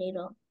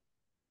denominator.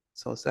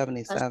 So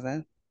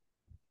 77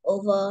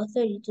 over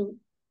 32.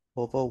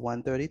 over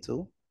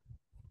 132.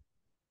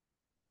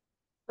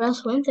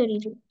 Plus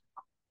 132.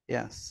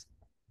 Yes.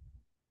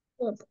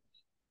 Good.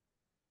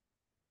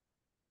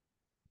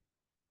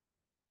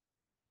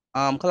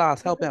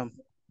 Class, help him.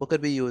 What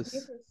could we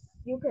use?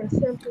 You can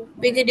simplify.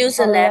 We could use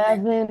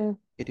 11. 11.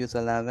 We could use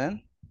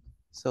 11.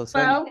 So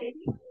 12.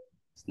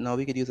 no,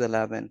 we could use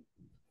 11.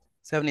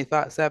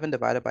 7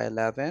 divided by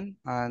 11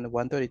 and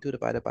 132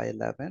 divided by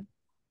 11.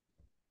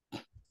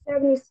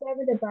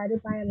 77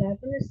 divided by 11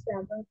 is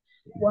 7.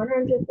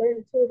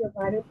 132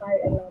 divided by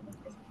 11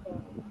 is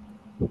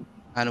 12.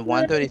 And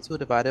 132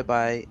 divided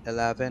by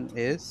 11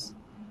 is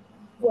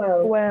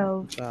 12.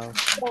 12. 12.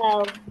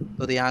 12.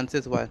 So the answer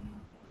is what?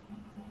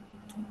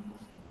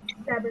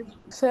 7.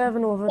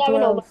 7 over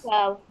 7 over 12.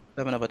 12.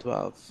 7 over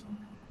 12.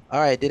 All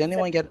right. Did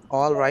anyone get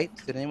all right?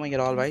 Did anyone get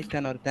all right?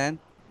 10 out of 10?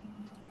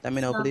 Let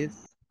me know, So,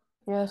 please.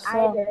 Yes, I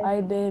sir. did.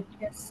 I did.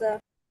 Yes, sir.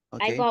 I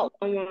Okay. got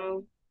 1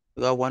 wrong.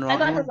 You got one I wrong?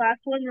 got the last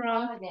one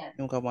wrong.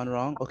 You got one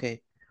wrong?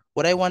 Okay.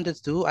 What I want to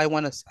do, I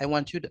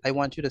want you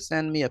to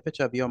send me a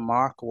picture of your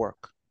mark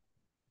work.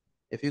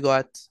 If you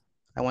got,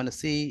 I want to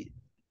see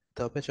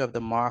the picture of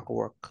the mark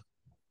work.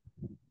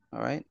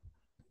 All right.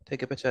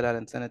 Take a picture of that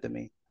and send it to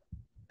me.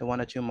 The one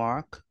that you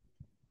mark.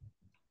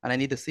 And I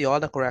need to see all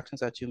the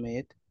corrections that you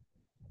made,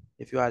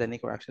 if you had any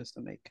corrections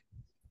to make.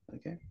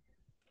 Okay.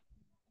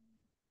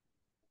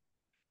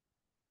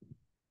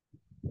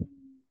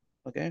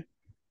 Okay.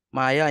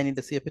 Maya, I need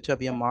to see a picture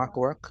of your mark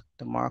work,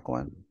 the mark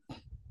one.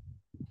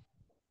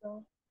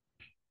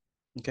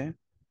 Okay.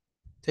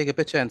 Take a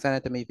picture and send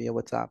it to me via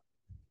WhatsApp.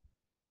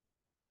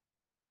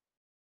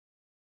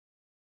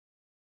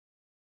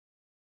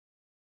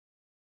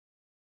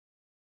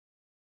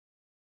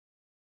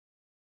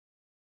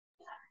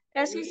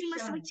 Excuse me,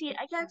 Mr. McTee,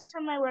 I can't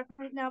send my work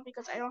right now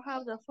because I don't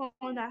have the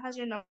phone that has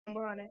your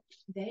number on it.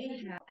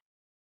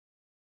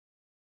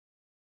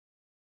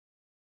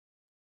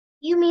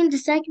 You mean the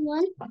second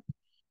one?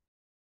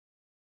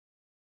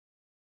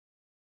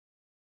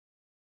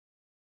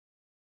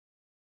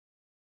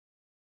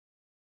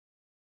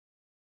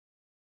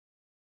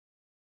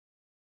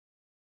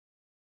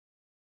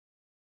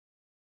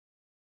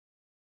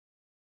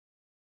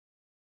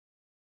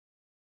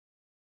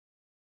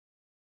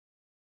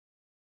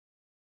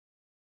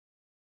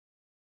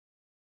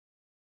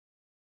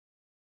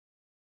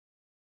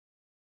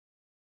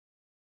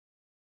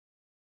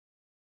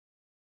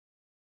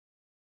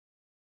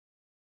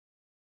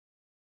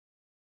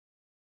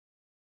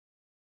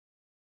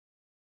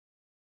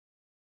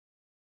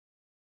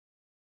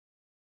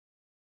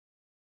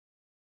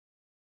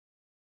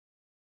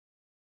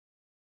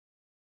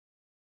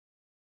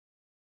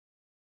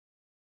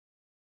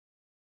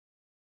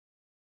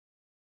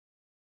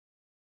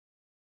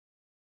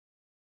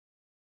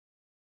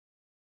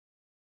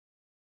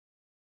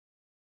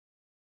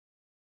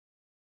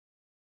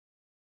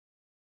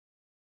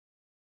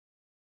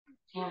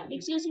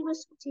 Excuse me,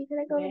 Mr. McTee, can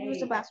I go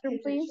use the bathroom,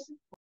 please?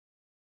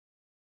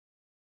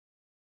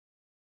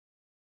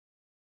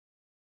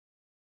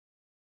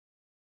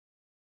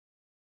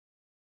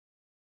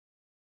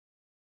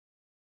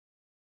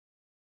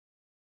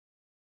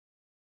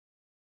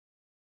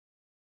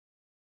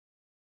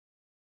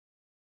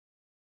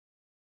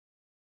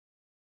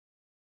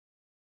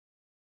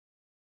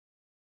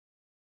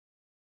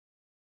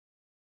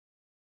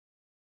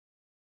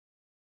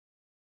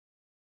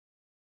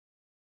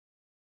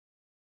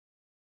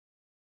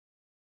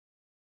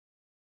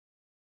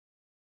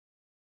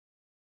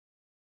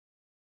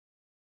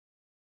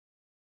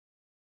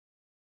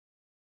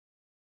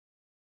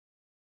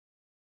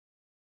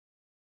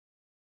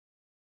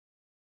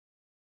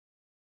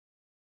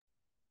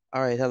 All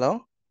right,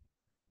 hello.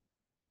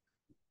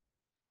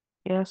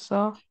 Yes,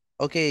 sir.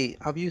 Okay,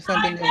 have you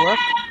sent in your work?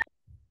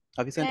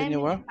 Have you sent in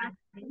your work?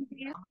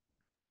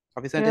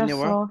 Have you sent in Yes,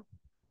 your work?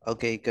 sir.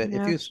 Okay, good.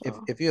 If you Yes,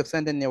 sir. if you have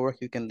sent in your work,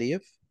 you can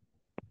leave.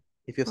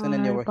 If you've All sent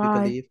in your right, work, you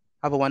can bye. leave.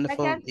 Have a I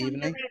wonderful can't send it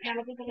evening. right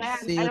now because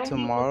See I you don't have the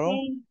tomorrow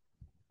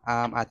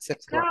phone. at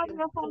 6 I don't o'clock. have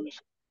the phone.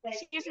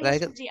 Excuse me,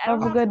 Like Mr. it? McTee, I Have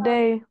don't a have good the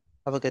day.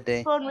 Have a good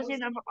day. phone with your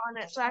number on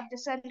it, so I have to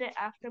send it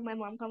after my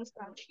mom comes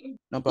down.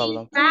 No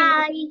problem.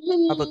 Bye.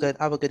 Have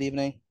a good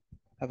evening.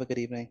 Have a good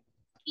evening.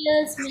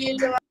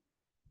 Excuse me.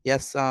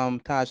 Yes,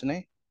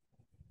 Tajane.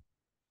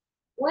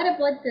 What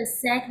about the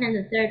second and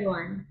the third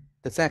one?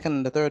 The second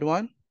and the third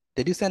one.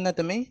 Did you send that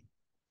to me?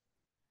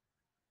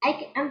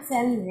 I'm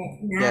sending it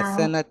Yes,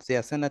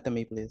 now. send that to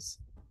me, please.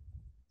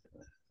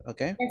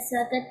 Okay. That's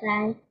a good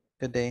time.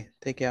 Good day.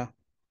 Take care.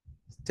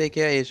 Take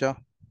care, Asia.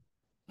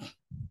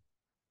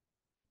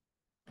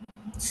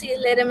 See you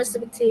later, Mr.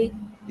 McTee.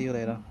 See you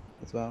later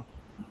as well.